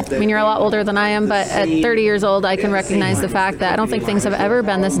agree. I mean, you're a lot older than I am, but at 30 years old, I can recognize the fact that I don't think things have ever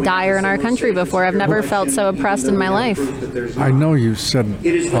been this dire in our country before. I've never felt so oppressed in my life. I know you said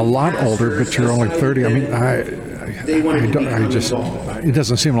a lot older, but you're only 30. It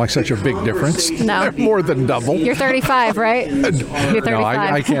doesn't seem like such a big difference. No. More than double. You're 35, right? You're 35. No,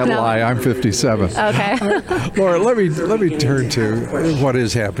 I can't lie. I'm 57. Okay. Laura, let me turn to what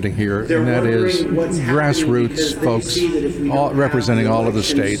is happening here, and that is grassroots folks representing all of the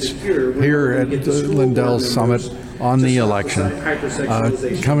states here at the Lindell Summit on the election,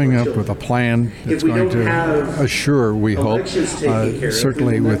 coming up with a plan that's going to assure, we hope,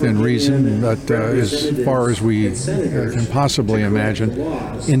 certainly within reason, but as far as we can possibly imagine,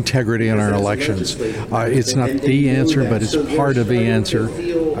 integrity in our elections. It's not the answer, but it's part of the answer.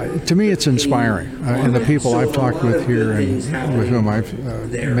 To me, it's inspiring. And the people I've talked with here and with whom I've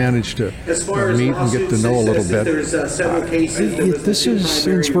managed to meet and get to know a little bit, this is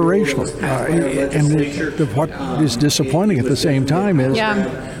inspirational. And what is disappointing at the same time is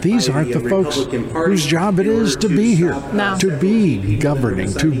these aren't the folks whose job it is to be here, to be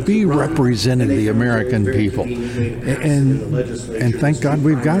governing, to be representing the American people. And thank God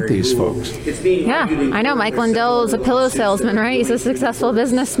we've got these folks. Yeah, I know. Mike Lindell is a pillow salesman, right? He's a successful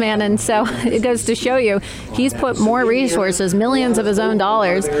businessman, and so it goes to show you he's put more resources, millions of his own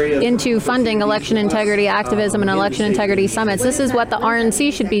dollars, into funding election integrity activism and election integrity summits. This is what the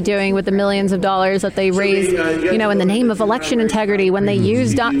RNC should be doing with the millions of dollars that they raised, in the name of election integrity when they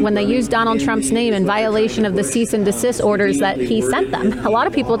used use Donald Trump's name in violation of the cease and desist orders that he sent them. A lot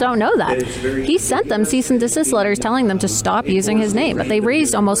of people don't know that. He sent them cease and desist letters telling them to stop using his name. But they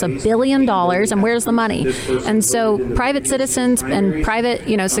raised almost $1 billion, and where's the money? And so private citizens and private,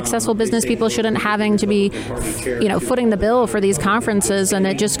 successful business people shouldn't having to be, footing the bill for these conferences. And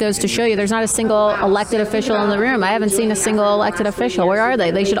it just goes to show you there's not a single elected official in the room. I haven't seen a single elected official. Where are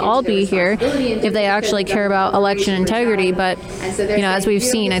they? They should all be here if they actually care about election integrity. But, as we've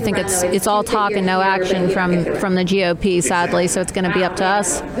seen, I think it's all talk and no action from the GOP, sadly. So it's going to be up to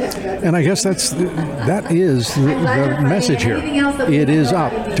us. And I guess that is the message here. It is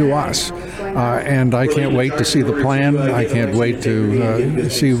up to us. And I can't wait to see the plan. I can't wait to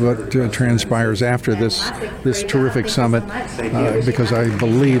see what transpires after this terrific summit, because I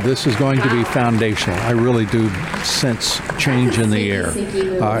believe this is going to be foundational. I really do sense change in the air.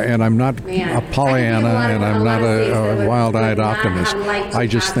 And I'm not a Pollyanna, and I'm not a wild-eyed optimist. I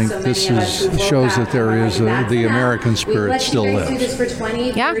just think this shows that there is the American spirit still lives.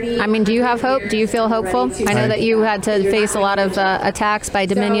 Yeah. I mean, do you have hope? Do you feel hopeful? I know that you had to face a lot of attacks by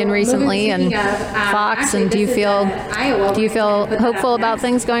Dominion recently and Fox, and do you feel hopeful about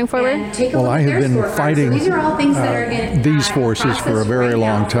things going forward? Well, I have been fighting these forces for a very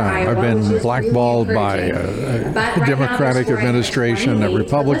long time. I've been blackballed by a Democratic administration, a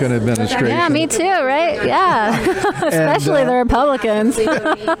Republican administration. Yeah, me too, right? Yeah, especially the Republicans.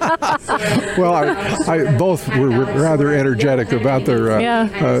 Well, I both were rather energetic about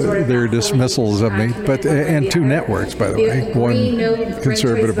their dismissals of me, but and two networks, by the way, one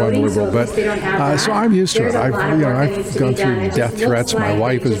conservative, one liberal. But so I'm used to it. I've gone through death threats. My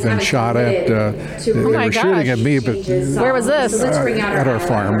wife has been shot at. They were shooting at me, but where was this? At our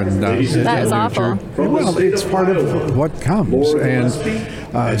farm. And that is awful. Well, it's part of what comes, and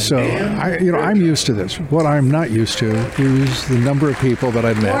so I'm used to this. What I'm not used to is the number of people that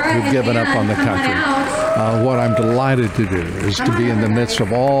I've met who've given up on the country. What I'm delighted to do is to be in the midst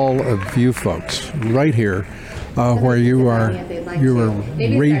of all of you folks right here, where you are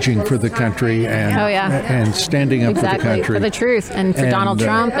raging for the country and standing up for the country. For the truth and for Donald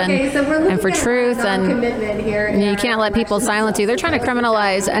Trump and for truth. And you can't let people silence you. They're trying to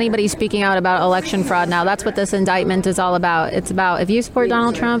criminalize anybody speaking out about election fraud now. That's what this indictment is all about. It's about if you support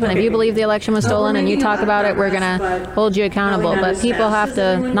Donald Trump and if you believe the election was stolen and you talk about it, we're going to hold you accountable. But people have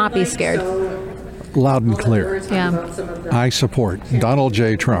to not be scared. Loud and clear. Yeah. I support Donald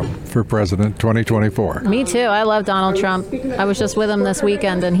J. Trump for president 2024. Me too. I love Donald Trump. I was just with him this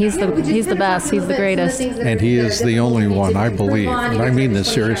weekend, and he's the best. He's the greatest. And he is the only one, I believe, and I mean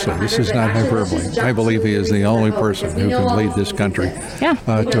this seriously. This is not hyperbole. I believe he is the only person who can lead this country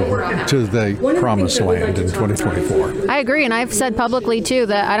to the promised land in 2024. I agree, and I've said publicly too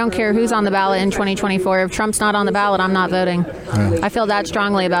that I don't care who's on the ballot in 2024. If Trump's not on the ballot, I'm not voting. Yeah. I feel that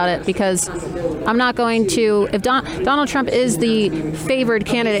strongly about it because I'm not going to, if Donald Trump is the favored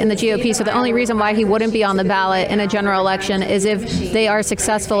candidate in the GOP, so the only reason why he wouldn't be on the ballot in a general election is if they are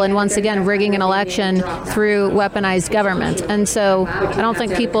successful in once again rigging an election through weaponized government. And so I don't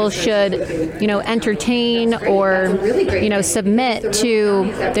think people should, entertain or, submit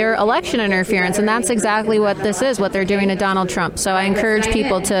to their election interference. And that's exactly what this is, what they're doing to Donald Trump. So I encourage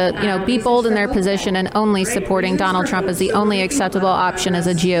people to, be bold in their position and only supporting Donald Trump as the only acceptable option as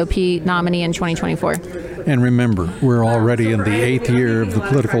a GOP nominee in 2024. And remember, we're already in the 8th year of the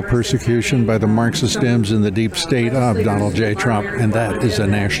political persecution by the Marxist Dems and the deep state of Donald J. Trump, and that is a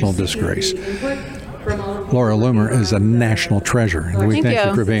national disgrace. Laura Loomer is a national treasure, and we thank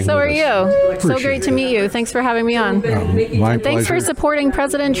you for being so with us. So are you. So great to meet you. Thanks for having me on. My pleasure. Thanks for supporting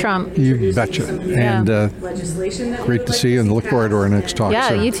President Trump. You betcha. And great to see you, and look forward to our next talk.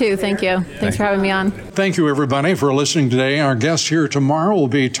 Yeah, you too. Thank you. Thanks for having me on. Thank you, everybody, for listening today. Our guests here tomorrow will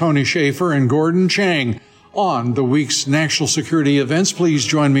be Tony Shaffer and Gordon Chang. On the week's national security events, please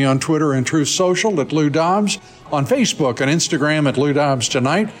join me on Twitter and Truth Social at Lou Dobbs, on Facebook and Instagram at Lou Dobbs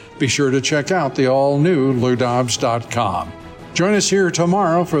Tonight. Be sure to check out the all-new LouDobbs.com. Join us here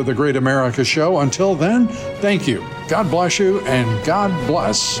tomorrow for the Great America Show. Until then, thank you. God bless you, and God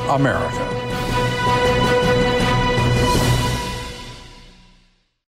bless America.